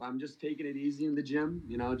fight camp. I'm just taking it easy in the gym,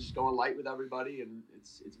 you know, just going light with everybody, and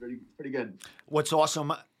it's pretty good. What's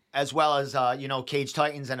awesome, as well as you know, Cage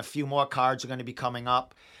Titans and a few more cards are going to be coming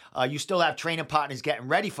up. You still have training partners getting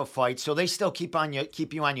ready for fights, so they still keep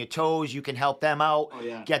you on your toes. You can help them out,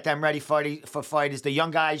 get them ready for fighters. The young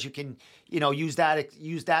guys, you can, you know, use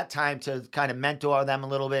that time to kind of mentor them a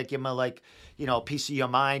little bit, give them a, like, you know, piece of your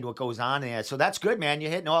mind, what goes on there. So that's good, man. You're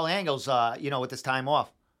hitting all angles, you know, with this time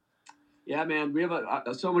off. Yeah, man, we have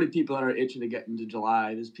so many people that are itching to get into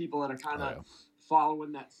July. There's people that are kind of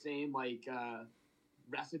following that same, like,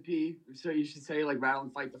 recipe. So you should say, like,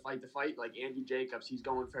 rattling fight to fight to fight. Like Andy Jacobs, he's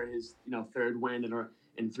going for his, you know, third win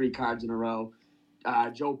in 3 cards in a row.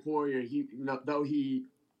 Joe Poirier, he, you know, though he,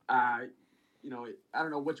 you know, I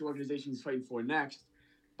don't know which organization he's fighting for next,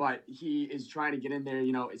 but he is trying to get in there,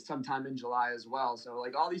 you know, it's sometime in July as well. So,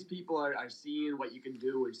 like, all these people are seeing what you can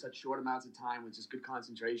do in such short amounts of time with just good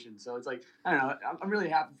concentration. So it's like, I don't know, I'm really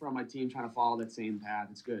happy for my team trying to follow that same path.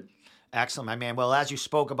 It's good. Excellent, my man. Well, as you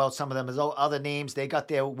spoke about some of them as other names, they got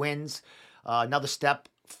their wins, another step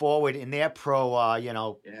forward in their pro,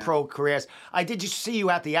 pro careers. I did just see you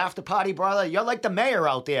at the after party, brother. You're like the mayor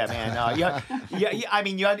out there, man.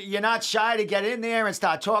 You're not shy to get in there and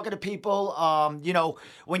start talking to people. You know,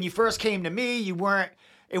 when you first came to me, you weren't.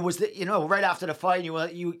 It was, you know, right after the fight,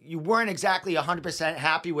 you weren't exactly 100%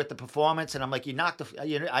 happy with the performance, and I'm like, you knocked the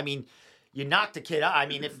kid out. I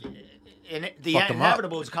mean, the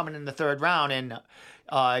inevitable is coming in the third round, and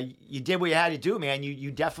you did what you had to do, man. You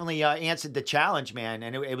definitely answered the challenge, man,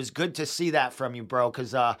 and it was good to see that from you, bro.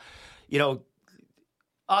 Because you know,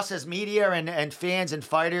 us as media and fans and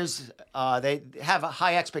fighters, they have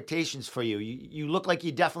high expectations for you. You look like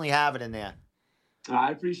you definitely have it in there.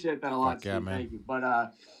 I appreciate that a lot, Steve. Yeah, man. Thank you. But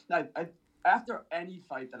after any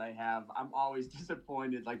fight that I have, I'm always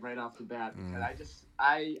disappointed, like, right off the bat, because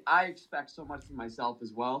I expect so much from myself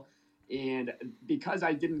as well. And because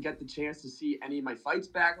I didn't get the chance to see any of my fights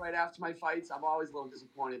back right after my fights, I'm always a little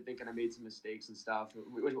disappointed, thinking I made some mistakes and stuff,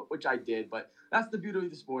 which I did. But that's the beauty of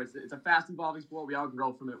the sport. It's a fast-evolving sport. We all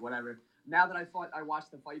grow from it, whatever. Now that I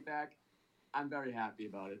watched the fight back, I'm very happy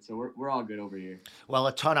about it. So we're all good over here. Well,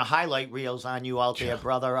 a ton of highlight reels on you out there,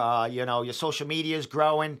 brother. You know, your social media is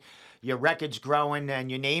growing, your record's growing,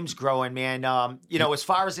 and your name's growing, man. You know, as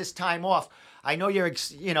far as this time off, I know you're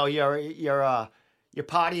partying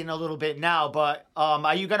a little bit now, but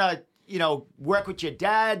are you gonna, you know, work with your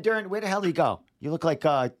dad during? Where the hell did he go? You look like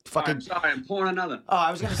fucking. I'm sorry, I'm pouring another. Oh,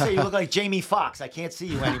 I was gonna say you look like Jamie Foxx. I can't see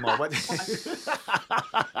you anymore. What?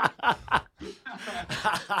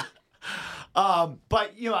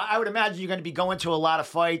 But you know, I would imagine you're going to be going to a lot of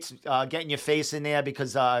fights, getting your face in there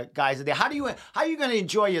because guys are there. How are you going to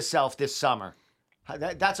enjoy yourself this summer?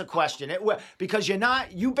 That's a question. Because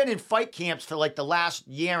you've been in fight camps for like the last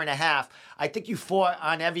year and a half. I think you fought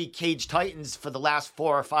on every Cage Titans for the last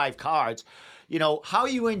 4 or 5 cards. You know, how are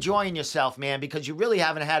you enjoying yourself, man? Because you really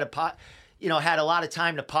haven't had had a lot of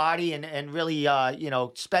time to party and really,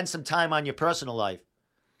 spend some time on your personal life.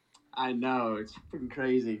 I know, it's freaking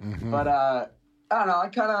crazy. But I don't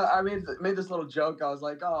know. I made this little joke. I was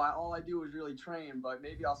like, oh, all I do is really train, but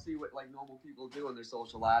maybe I'll see what like normal people do in their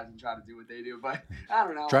social lives and try to do what they do. But I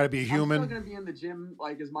don't know. Try to be human. I'm still gonna be in the gym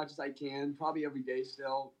like as much as I can, probably every day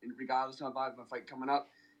still, regardless of if I have a fight coming up.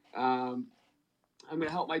 I'm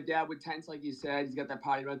gonna help my dad with tents, like you said. He's got that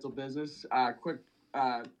potty rental business. Quick,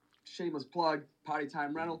 shameless plug: Potty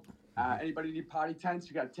Time Rental. Anybody need potty tents?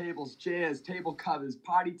 We got tables, chairs, table covers,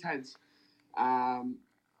 potty tents.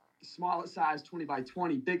 Smaller size 20 by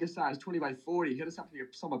 20, bigger size 20 by 40. Hit us up for your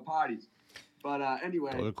summer parties. But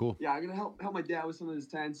anyway, cool. Yeah, I'm gonna help my dad with some of his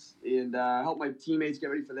tents and help my teammates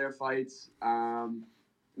get ready for their fights. I'm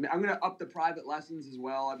gonna up the private lessons as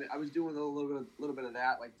well. I was doing a little bit of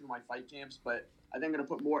that like through my fight camps, but I think I'm gonna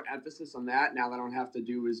put more emphasis on that now that I don't have to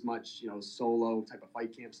do as much solo type of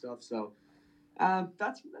fight camp stuff. So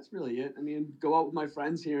that's really it. I mean, go out with my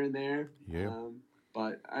friends here and there. Yeah.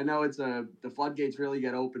 But I know the floodgates really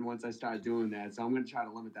get open once I start doing that, so I'm going to try to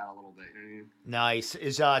limit that a little bit. You know what I mean? Nice.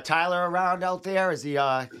 Is Tyler around out there? Is he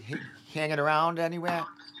hanging around anywhere?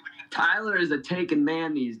 Tyler is a taken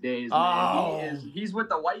man these days, man. Oh. He's with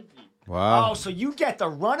the wifey. Wow. Oh, so you get the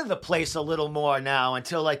run of the place a little more now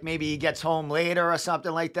until like maybe he gets home later or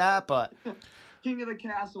something like that, but... King of the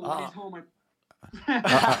castle, when he's home,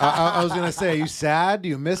 I was gonna say, are you sad? Do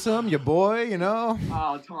you miss him, your boy?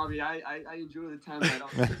 Oh, Tommy, I enjoy the time I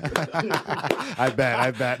don't. I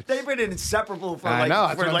bet. They've been inseparable for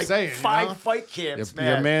saying, five fight camps, man.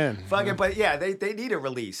 You're a man. Fucking, but yeah, they need a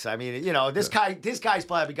release. I mean, this guy's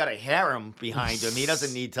probably got a harem behind him. He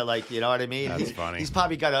doesn't need to you know what I mean? That's funny. He's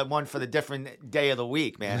probably got one for the different day of the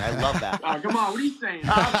week, man. I love that. Oh, come on, what are you saying?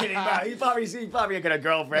 I'm kidding. Man. He's probably got a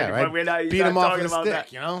girlfriend. Yeah, right? But we're not, Beat him off with a about stick,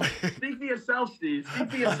 that. Speak for yourself, Steve.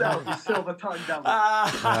 Speak for yourself, you silver-tongued devil.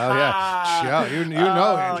 Oh yeah, you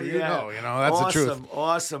know, Andrew. Yeah. You know that's the truth.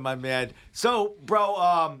 Awesome, my man. So,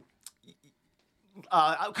 bro,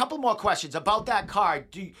 a couple more questions about that card.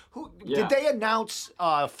 Did they announce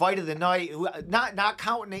fight of the night? Not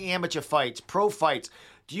counting the amateur fights, pro fights.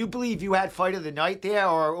 Do you believe you had fight of the night there,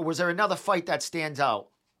 or was there another fight that stands out?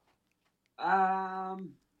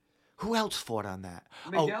 Who else fought on that?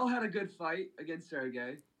 Miguel had a good fight against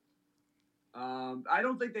Sergey. I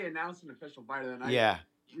don't think they announced an official fight of the night. Yeah.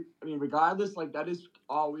 I mean, regardless, that is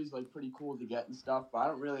always pretty cool to get and stuff. But I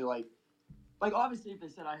don't really like obviously if they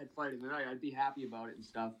said I had fight of the night, I'd be happy about it and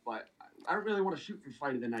stuff. But I don't really want to shoot for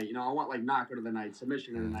fight of the night. I want knockout of the night,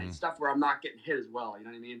 submission of the night, stuff where I'm not getting hit as well. You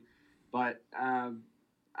know what I mean? But I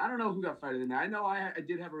don't know who got fight of the night. I know I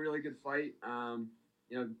did have a really good fight.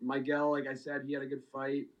 Miguel, like I said, he had a good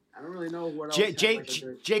fight. I don't really know what else.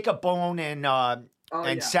 Jacob Bone and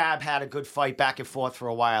Sab had a good fight back and forth for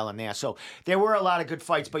a while in there. So there were a lot of good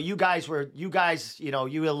fights, but you guys, you were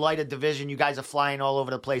lighter division. You guys are flying all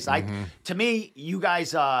over the place. To me, you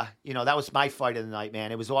guys, that was my fight of the night,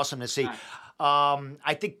 man. It was awesome to see. Nice.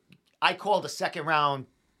 I think I called a second round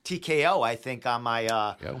TKO, I think, on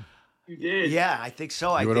my, You did. Yeah, I think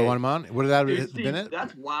so. You would have won him on? Would that have been it?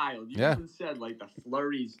 That's wild. You even said the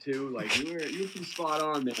flurries too. You were spot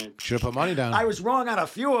on, man. Should have put money down. I was wrong on a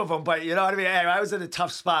few of them, but you know what I mean. Hey, I was in a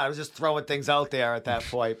tough spot. I was just throwing things out there at that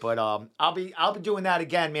point. But I'll be doing that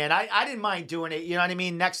again, man. I didn't mind doing it. You know what I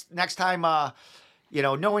mean. Next time,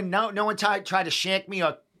 no one tried to shank me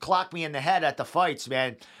or clock me in the head at the fights,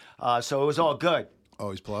 man. So it was all good.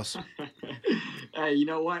 Always plus. Hey, you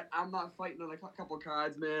know what? I'm not fighting on a couple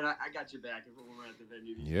cards, man. I got your back if we're at the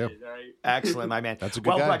venue these days, all right? Excellent, my man. That's a good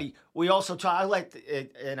guy. Well, buddy, we also try.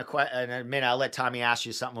 In a minute, I'll let Tommy ask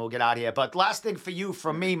you something. We'll get out of here. But last thing for you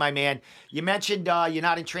from me, my man. You mentioned you're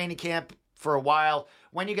not in training camp for a while.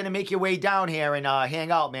 When you're going to make your way down here and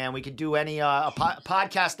hang out, man? We could do any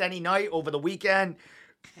podcast any night over the weekend.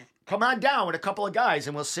 Come on down with a couple of guys,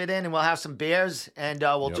 and we'll sit in and we'll have some beers, and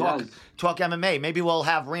we'll talk MMA. Maybe we'll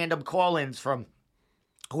have random call-ins from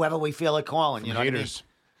whoever we feel like calling. You know what I mean?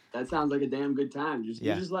 That sounds like a damn good time. You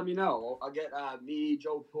just let me know. I'll get me,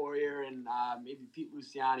 Joe Poirier, and maybe Pete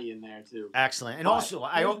Luciani in there too. Excellent. And but also,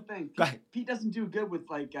 here's the thing. Pete doesn't do good with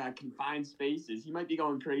confined spaces. He might be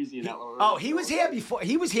going crazy in that lower. Oh, he was here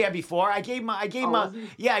before. I gave him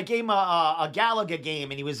a Gallagher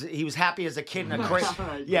game, and he was happy as a kid in a crate.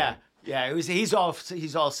 Yeah. Yeah, he's all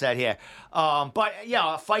set here. But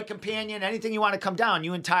yeah, a fight companion, anything you want to come down.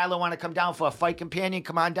 You and Tyler want to come down for a fight companion,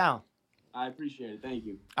 come on down. I appreciate it. Thank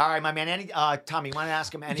you. All right, my man. Tommy, you want to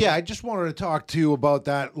ask him anything? Yeah, I just wanted to talk to you about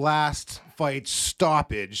that last fight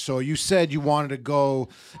stoppage. So you said you wanted to go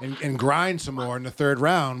and grind some more in the third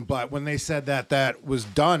round, but when they said that was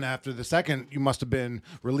done after the second, you must have been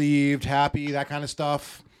relieved, happy, that kind of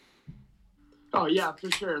stuff. Oh, yeah, for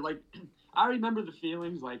sure. I remember the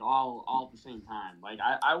feelings like all at the same time. Like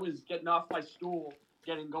I was getting off my stool,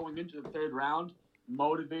 going into the third round,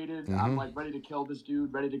 motivated. I'm like ready to kill this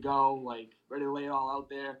dude, ready to go, like ready to lay it all out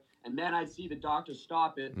there. And then I see the doctor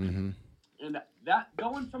stop it. And that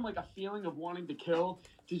going from like a feeling of wanting to kill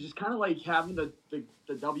to just kind of like having the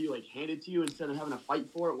W like handed to you instead of having to fight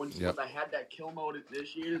for it once I had that kill mode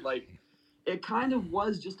initiated, like it kind of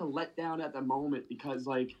was just a letdown at the moment because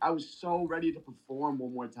like I was so ready to perform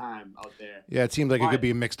one more time out there. Yeah, it seemed like it could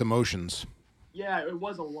be mixed emotions. Yeah, it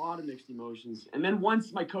was a lot of mixed emotions. And then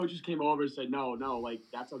once my coaches came over and said, no, like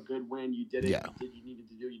that's a good win. You did it. Yeah. You did you needed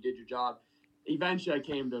to do. You did your job. Eventually, I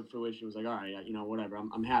came to fruition. It was like, all right, whatever.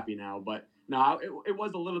 I'm happy now. But no, it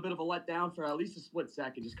was a little bit of a letdown for at least a split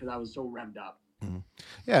second, just because I was so revved up.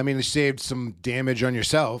 Yeah, I mean, it saved some damage on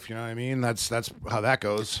yourself. You know what I mean? That's how that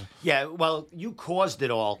goes. Yeah, well, you caused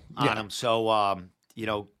it all on him, so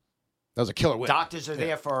that was a killer win. Doctors are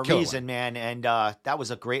there for a reason, man, and that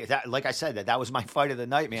was a great. Like I said, that was my fight of the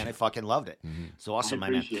night, man. I fucking loved it. It's awesome,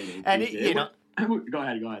 man. And Go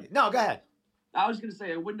ahead. No, go ahead. I was gonna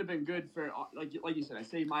say it wouldn't have been good for like you said. I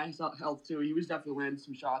saved my health too. He was definitely landing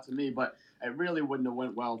some shots at me, but it really wouldn't have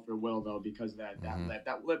went well for Will though because it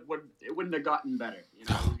wouldn't have gotten better. It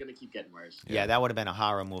was gonna keep getting worse. Yeah, that would have been a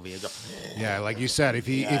horror movie. Yeah, like you said, if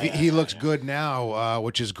he looks good now,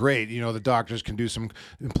 which is great. The doctors can do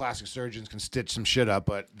plastic surgeons can stitch some shit up,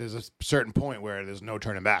 but there's a certain point where there's no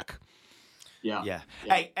turning back. Yeah.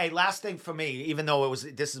 Hey, last thing for me, even though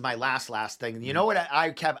this is my last thing. You know what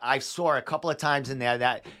I saw a couple of times in there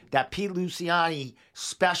that Pete Luciani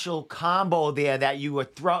special combo there that you were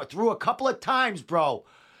through a couple of times, bro.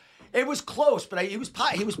 It was close, but he was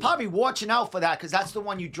probably watching out for that because that's the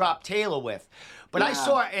one you dropped Taylor with. But I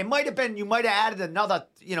saw it might have been you might have added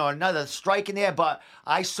another strike in there, but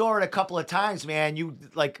I saw it a couple of times, man.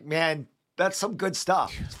 That's some good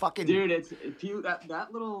stuff. It's fucking dude. It's that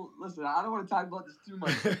little. Listen, I don't want to talk about this too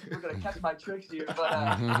much. We're gonna catch my tricks here, but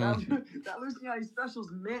that Luciani special's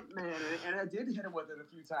mint, man, and I did hit him with it a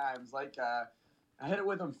few times. Like I hit it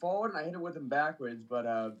with him forward and I hit it with him backwards, but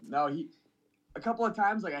no, a couple of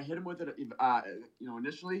times like I hit him with it,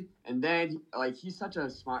 initially, and then like he's such a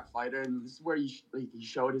smart fighter, and this is where he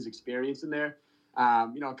showed his experience in there. A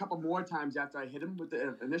couple more times after I hit him with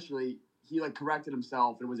it initially. He like corrected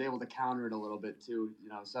himself and was able to counter it a little bit too,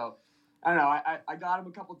 So I don't know. I got him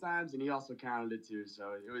a couple times and he also countered it too.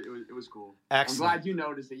 So it was cool. Excellent. I'm glad you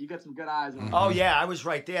noticed it. You got some good eyes on. Oh yeah, I was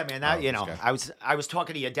right there, man. I was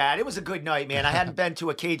talking to your dad. It was a good night, man. I hadn't been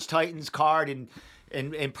to a Cage Titans card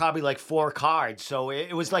in probably like 4 cards, so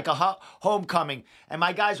it was like a homecoming. And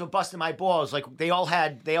my guys were busting my balls. Like they all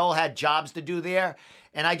had jobs to do there.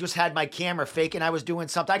 And I just had my camera faking I was doing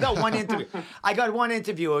something. I got one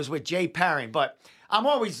interview. It was with Jay Perrin, but I'm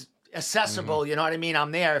always accessible. You know what I mean?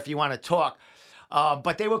 I'm there if you want to talk.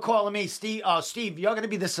 But they were calling me, Steve, you're going to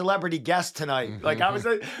be the celebrity guest tonight. Like I was,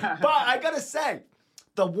 but I got to say,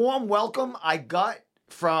 the warm welcome I got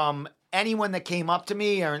from anyone that came up to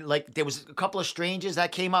me, or like there was a couple of strangers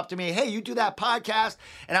that came up to me. Hey, you do that podcast?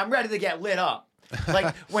 And I'm ready to get lit up.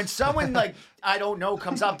 Like when someone like I don't know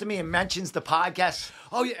comes up to me and mentions the podcast,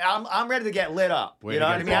 oh yeah, I'm ready to get lit up. You know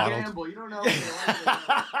what I mean? Gamble. You don't know.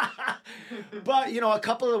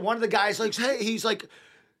 But one of the guys like, hey, he's like,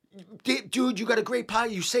 dude, you got a great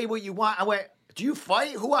podcast. You say what you want. I went, do you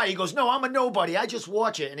fight? Who are you? He goes, no, I'm a nobody. I just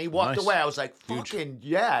watch it. And he walked away. I was like, fucking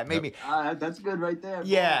yeah, it made me. That's good right there.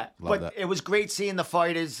 Yeah, but it was great seeing the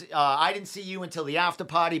fighters. I didn't see you until the after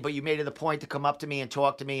party, but you made it a point to come up to me and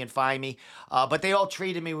talk to me and find me. But they all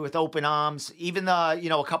treated me with open arms. Even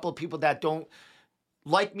a couple of people that don't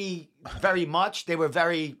like me very much, they were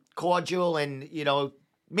very cordial and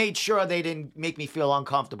made sure they didn't make me feel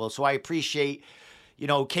uncomfortable. So I appreciate.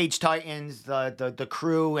 Cage Titans, the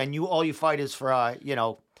crew, and all you fighters for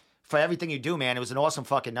everything you do, man. It was an awesome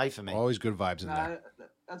fucking night for me. Always good vibes in there.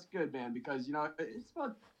 That's good, man, because, it's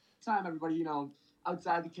about time everybody,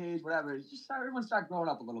 outside the cage, whatever, everyone start growing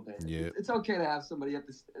up a little bit. Yeah. It's okay to have somebody at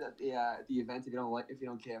the event if you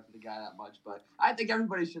don't care for the guy that much, but I think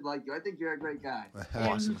everybody should like you. I think you're a great guy.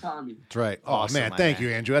 Awesome. Tommy. That's right. Oh, awesome, man, thank you,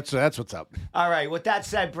 Andrew. That's what's up. All right, with that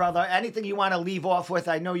said, brother, anything you want to leave off with?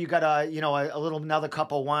 I know you got another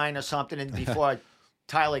cup of wine or something and before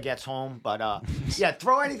Tyler gets home, but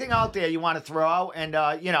throw anything out there you want to throw out, and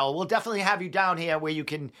we'll definitely have you down here where you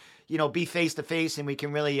can be face to face and we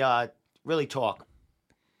can really talk.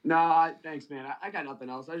 No, thanks, man. I got nothing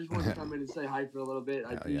else. I just wanted to come in and say hi for a little bit.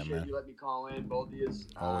 I appreciate you letting me call in, both of you.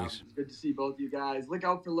 Always. It's good to see both of you guys. Look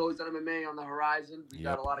out for Lowe's MMA on the horizon. We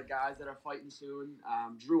got a lot of guys that are fighting soon.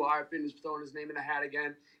 Drew Arpin is throwing his name in the hat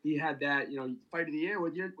again. He had that, fight of the year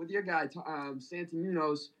with your guy, Santi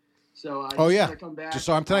Munoz. So Oh, he's yeah. gonna come back. Just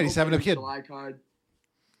saw him tonight. He's having a kid. July card.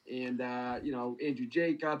 And, Andrew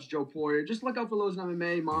Jacobs, Joe Poirier. Just look out for those in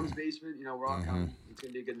MMA, Mom's Basement. We're all coming. It's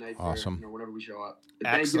going to be a good night Awesome. for, whenever we show up. But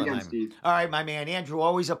Excellent, thank you again, Steve. All right, my man. Andrew,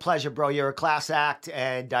 always a pleasure, bro. You're a class act,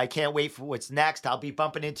 and I can't wait for what's next. I'll be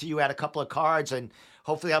bumping into you at a couple of cards, and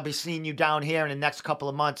hopefully I'll be seeing you down here in the next couple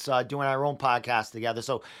of months doing our own podcast together.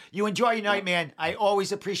 So you enjoy your night, man. I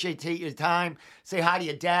always appreciate taking your time. Say hi to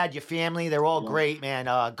your dad, your family. They're all great,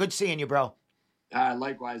 man. Good seeing you, bro.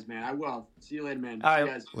 Likewise, man. I will. See you later, man. All See right,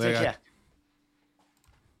 you guys. take care.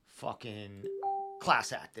 Fucking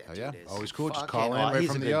class act there. Oh, yeah, dude is. always cool. Just Fucking call in right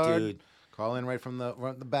he's from a the good yard. dude. Call in right from the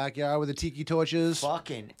backyard with the tiki torches.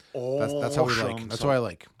 Fucking That's how we like. awesome. That's So what I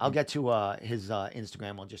like. I'll get to his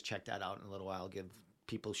Instagram. I'll just check that out in a little while. I'll give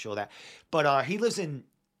people a show that. But he lives in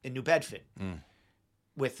New Bedford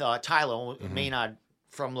with Tyler Maynard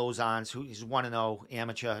from Lausanne's, who's 1-0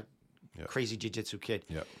 amateur, crazy jiu-jitsu kid.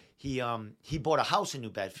 Yep. He bought a house in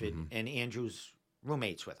New Bedford, and Andrew's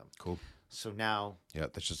roommates with him. Cool. So now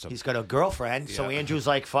that's just he's got a girlfriend. So Andrew's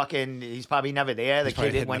like fucking. He's probably never there. The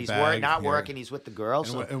kid when he's not working, he's with the girl.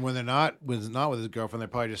 And when they're not, when he's not with his girlfriend, they're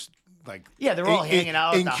probably just like they're all hanging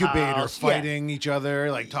out at the incubator, house. fighting each other,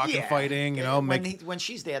 like talking, fighting. When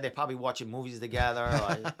she's there, they're probably watching movies together.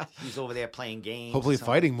 Or he's over there playing games. Hopefully,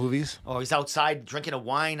 fighting movies. Oh, he's outside drinking a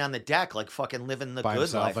wine on the deck, like fucking living the by good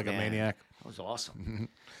himself, life, like man. a maniac. That was awesome.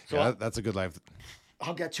 So that's a good life.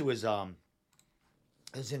 I'll get to his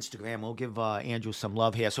Instagram. We'll give Andrew some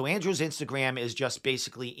love here. So Andrew's Instagram is just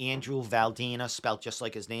basically Andrew Valdina, spelled just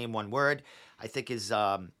like his name, one word. I think his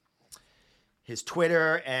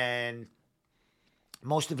Twitter and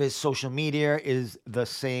most of his social media is the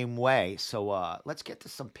same way. So let's get to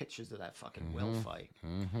some pictures of that fucking Will fight.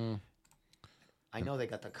 I know they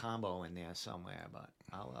got the combo in there somewhere, but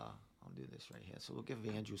I'll do this right here. So we'll give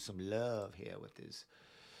Andrew some love here with his.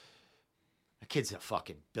 The kids are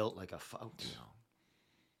fucking built like a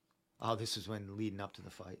Oh, this is when leading up to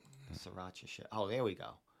the fight. Sriracha shit. Oh, there we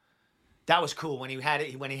go. That was cool when he had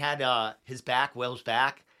his back, Will's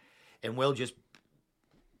back, and Will just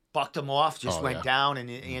bucked him off, went down,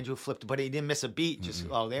 and Andrew flipped, but he didn't miss a beat. Just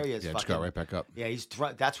there he is. Yeah, just got right back up. Yeah,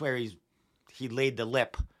 that's where he laid the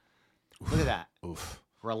lip. Look at that. Oof.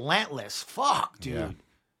 Relentless. Fuck, dude. Yeah.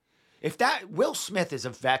 If that Will Smith is a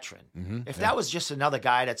veteran. If that was just another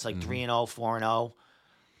guy that's like 3-0, 4-0.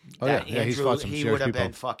 He's fought some he serious would have people.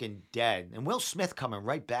 been fucking dead. And Will Smith coming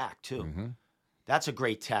right back, too. That's a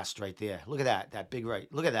great test right there. Look at that. That big right.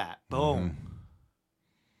 Look at that. Boom.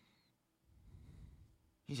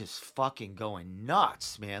 He's just fucking going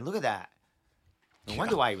nuts, man. Look at that. No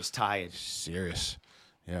wonder why he was tired. Serious.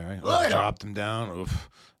 Yeah, right. Look at dropped him down. Oof.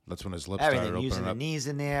 That's when his lips started Everything, opening using the up. knees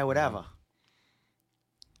in there, whatever.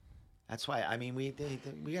 That's why, I mean, we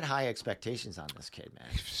got high expectations on this kid, man.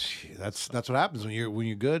 That's what happens when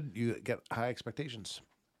you're good. You get high expectations.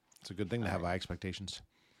 It's a good thing to have high expectations.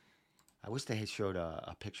 I wish they had showed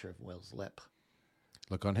a picture of Will's lip.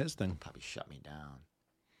 Look on his thing. Probably shut me down.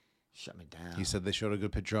 He said they showed a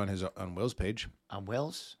good picture on Will's page. On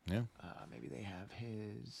Will's? Yeah. Maybe they have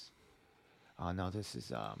his. Oh no, this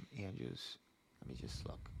is Andrew's. Let me just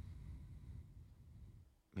look.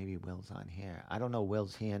 Maybe Will's on here. I don't know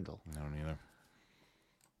Will's handle. I don't either.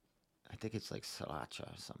 I think it's like Sriracha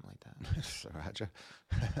or something like that.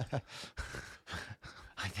 Sriracha.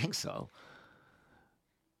 I think so.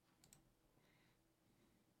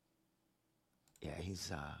 Yeah,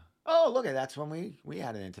 he's. Oh, look at that's when we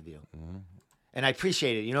had an interview, and I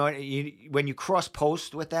appreciate it. You know, when you cross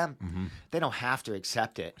post with them, they don't have to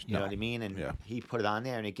accept it. You know what I mean? And he put it on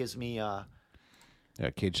there, and it gives me. Yeah,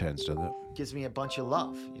 Cage Hands does that. Gives me a bunch of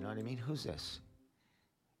love. You know what I mean? Who's this?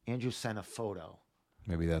 Andrew sent a photo.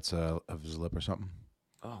 Maybe that's of his lip or something.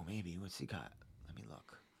 Oh, maybe. What's he got? Let me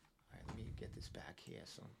look. All right, let me get this back here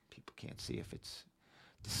so people can't see if it's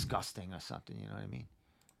disgusting or something. You know what I mean?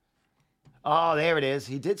 Oh, there it is.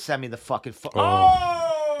 He did send me the fucking photo.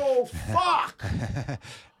 Oh, fuck!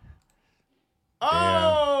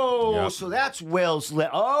 Oh, Yep. so that's Will's lip.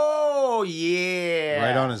 Oh, yeah.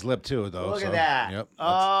 Right on his lip too, though. Look at that. Yep.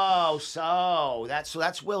 Oh, so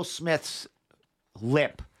that's Will Smith's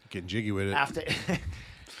lip. Getting jiggy with it.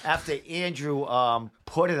 After Andrew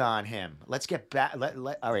put it on him. Let's get back.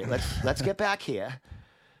 All right, let's get back here.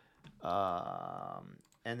 And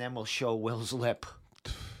then we'll show Will's lip.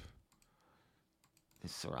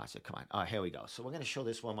 This Sriracha, come on. Oh, here we go. So we're going to show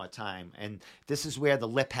this one more time. And this is where the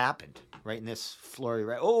lip happened, right in this flurry.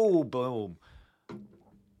 Right? Oh, boom.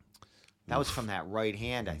 That was from that right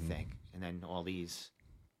hand, I think. And then all these.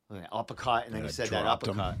 Look at that uppercut. And then he said that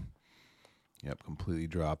uppercut. Yep, completely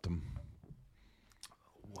dropped him.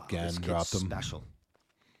 Wow, Again, this kid's dropped him. Special.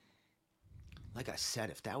 like I said,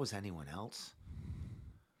 if that was anyone else,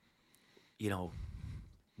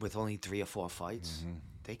 with only 3 or 4 fights,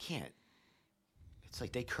 they can't. It's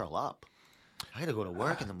like they curl up. I got to go to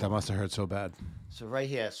work in the morning. That must have hurt so bad. So right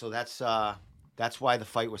here, so that's why the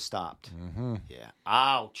fight was stopped. Yeah.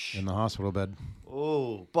 Ouch. In the hospital bed.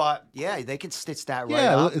 Oh, but yeah, they can stitch that right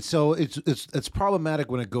Yeah, up. so it's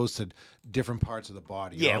problematic when it goes to different parts of the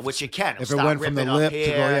body. Yeah, which it can. If it went from the lip to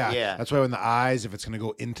go, yeah. That's why when the eyes, if it's going to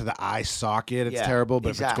go into the eye socket, it's terrible. But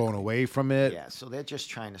if it's going away from it, yeah. So they're just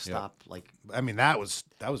trying to stop. Like, I mean, that was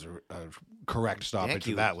a correct stoppage thank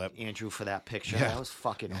you, of that lip. Andrew, for that picture. Yeah. That was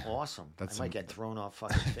fucking awesome. I might get thrown off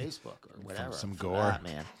fucking Facebook or whatever. Some for gore, that,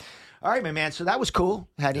 man. All right, my man. So that was cool.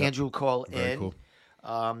 Had Andrew call Very in. Cool.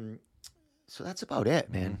 So that's about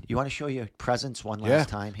it, man. You want to show your presents one last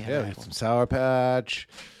time here? Yeah, we got some Sour Patch.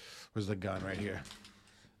 Where's the gun? Right here.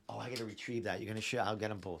 Oh, I got to retrieve that. You're gonna show. I'll get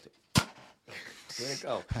them both. Where'd it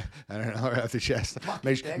go? I don't know. Right off the chest.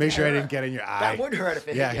 Make sure I didn't get in your eye. That would hurt if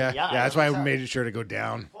it hit you in the eye. That's why I made sure to go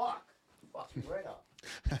down. Fuck you right up.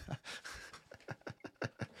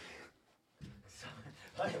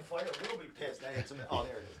 I will be pissed. Oh,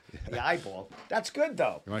 there it is. The eyeball. That's good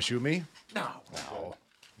though. You want to shoot me? No.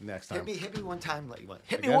 Next time. Hit me one time. Like what?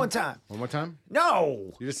 Hit Again? me one time. One more time?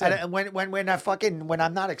 No. You just said. And when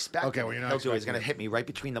I'm not expecting. Okay, when you're not he'll do it. He's gonna hit me right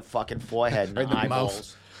between the fucking forehead and Right in the the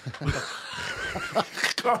eyeballs.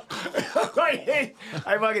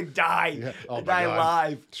 I fucking die. Yeah. Oh, I my die God.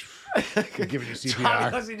 live. I'm giving you Tommy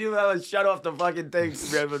CPR. doesn't do that. Shut off the fucking thing.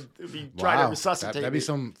 Be trying to resuscitate That'd be me.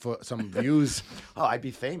 some views. Oh, I'd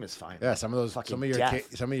be famous finally. Yeah, some of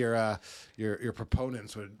Death. your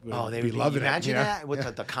proponents would They be would loving imagine it. You know? that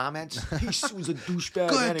with the comments. He was a douchebag.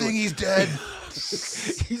 Good anyway. thing he's dead.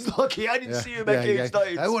 He's lucky I didn't see him at game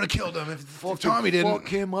States. I would have killed him if Tommy didn't. Fuck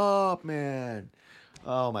him up, man.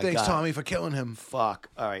 Oh my Thanks, God. Tommy, for killing him. Fuck.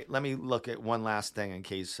 All right, let me look at one last thing in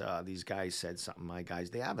case these guys said something. My guys,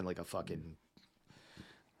 they having like a fucking.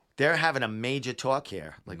 They're having a major talk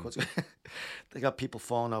here. Like what's? They got people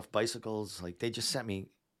falling off bicycles. Like they just sent me.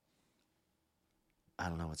 I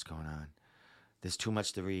don't know what's going on. There's too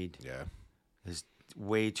much to read. Yeah. There's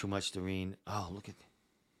way too much to read. Oh, look at.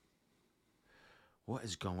 What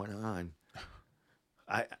is going on?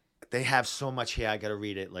 They have so much here. I got to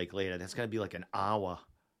read it like later. That's going to be like an hour.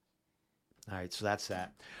 All right, so that's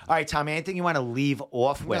that. All right, Tommy, anything you want to leave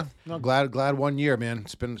off with? No, glad 1 year, man.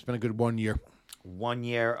 It's been a good 1 year. 1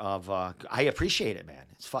 year of I appreciate it, man.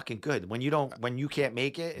 It's fucking good. When you can't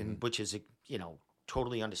make it, and which is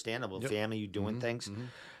totally understandable. Yep. Family, you doing things.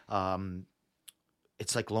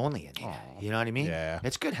 It's like lonely in here. You know what I mean? Yeah.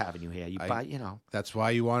 It's good having you here. That's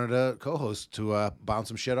why you wanted a co-host to bounce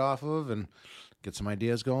some shit off of and get some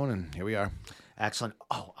ideas going, and here we are. Excellent.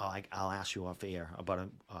 Oh, I'll ask you off air about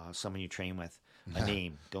someone you train with. A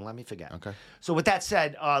name. Don't let me forget. Okay. So with that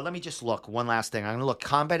said, let me just look. One last thing. I'm going to look.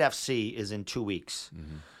 Combat FC is in 2 weeks.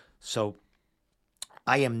 So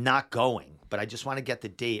I am not going, but I just want to get the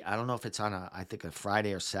date. I don't know if it's on I think a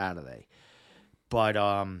Friday or Saturday. But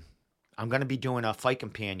I'm going to be doing a fight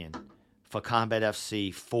companion for Combat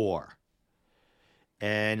FC 4.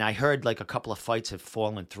 And I heard like a couple of fights have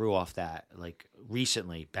fallen through off that, like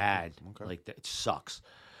recently, bad. Okay. Like it sucks.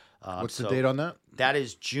 What's the date on that? That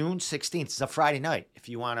is June 16th. It's a Friday night. If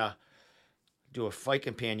you want to do a fight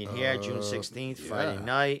companion here, June 16th, Friday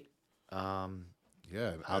night. Yeah,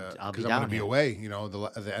 I'll be I'm down going to be here. away.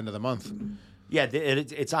 At the end of the month. Yeah,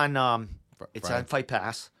 it's on on Fight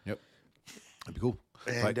Pass. Yep, that'd be cool.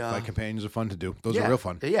 And, fight companions are fun to do. Those are real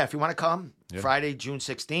fun. Yeah, if you want to come, Friday, June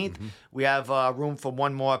 16th. We have room for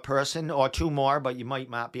one more person or two more, but you might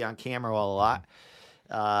not be on camera a lot.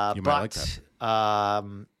 You might like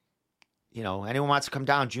that. Anyone wants to come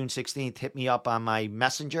down June 16th, hit me up on my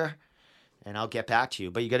messenger, and I'll get back to you.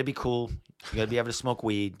 But you got to be cool. You got to be able to smoke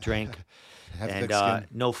weed, drink, Have and thick skin.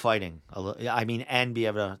 no fighting. And be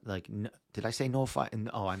able to did I say no fighting?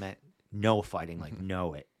 Oh, I meant no fighting. Like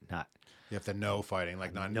know it, not. You have to know fighting,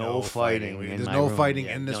 like not No no fighting. fighting. in There's my no room. fighting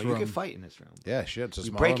Yeah, in this no, room. You can fight in this room. Yeah, shit. It's a You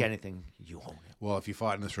small break room. anything, you own it. Well, if you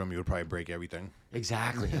fought in this room, you would probably break everything.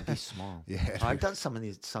 Exactly. It'd be small. Yeah. I've done some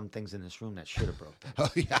things in this room that should have broke. Oh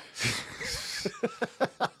yeah.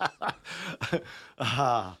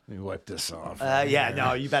 Let me wipe this off.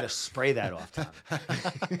 No, you better spray that off, Tom.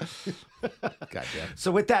 Goddamn.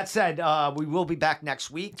 So with that said, we will be back next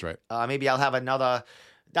week. That's right. Maybe I'll have another.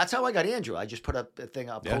 That's how I got Andrew. I just put a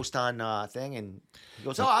Yeah. post on thing, and he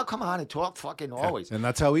goes, "Oh, I'll come on and talk fucking always." And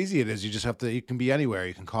that's how easy it is. You just have to. You can be anywhere.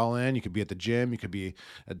 You can call in. You could be at the gym. You could be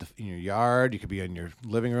in your yard. You could be in your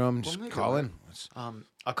living room. Just maybe call I'll- in.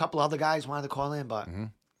 A couple other guys wanted to call in, but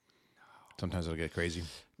Sometimes it'll get crazy.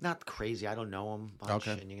 Not crazy. I don't know him much,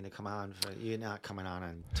 Okay. and you're gonna come on. You're not coming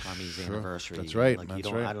on Tommy's anniversary. That's right. Like, That's you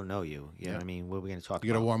don't. right. I don't know you. You know what I mean? What are we gonna talk You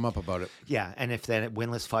got to about? warm up about it. Yeah, and if then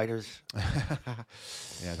winless fighters.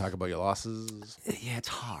 Yeah, talk about your losses. Yeah, it's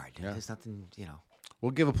hard. Yeah. There's nothing. You know.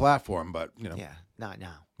 We'll give a platform, but Yeah, not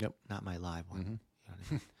now. Yep. Not my live one. You know what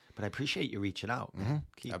I mean? But I appreciate you reaching out. Man.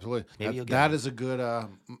 Keep- Absolutely. Maybe you'll get that on. is a good.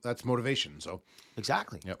 That's motivation. So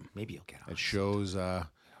Exactly. Yep. Maybe you'll get on. it shows.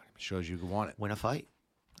 Shows you want it. Win a fight.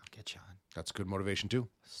 I'll get you on. That's good motivation too.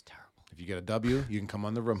 It's terrible. If you get a W, you can come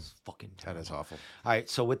on the room. Fucking That terrible. is awful. All right.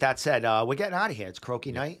 So with that said, we're getting out of here. It's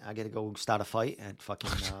croaky night. I got to go start a fight at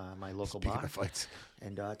fucking my local Speaking bar. of fights,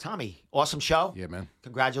 And Tommy, awesome show. yeah, man.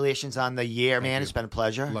 Congratulations on the year, man. you. It's been a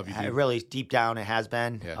pleasure. Love you, dude. Really, deep down, it has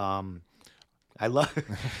been. Yeah. I love,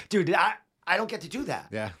 dude. I don't get to do that.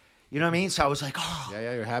 Yeah. You know what I mean? So I was like, oh,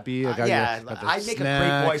 Yeah, you're happy. yeah. I'd make a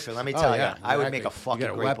great boyfriend. Let me tell you, I would make a fucking you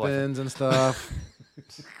got great weapons boyfriend. and stuff.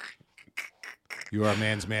 You are a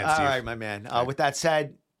man's man, All Steve. right, my man. With that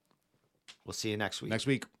said, we'll see you next week. Next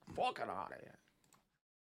week. Fucking out of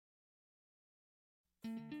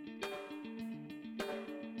here.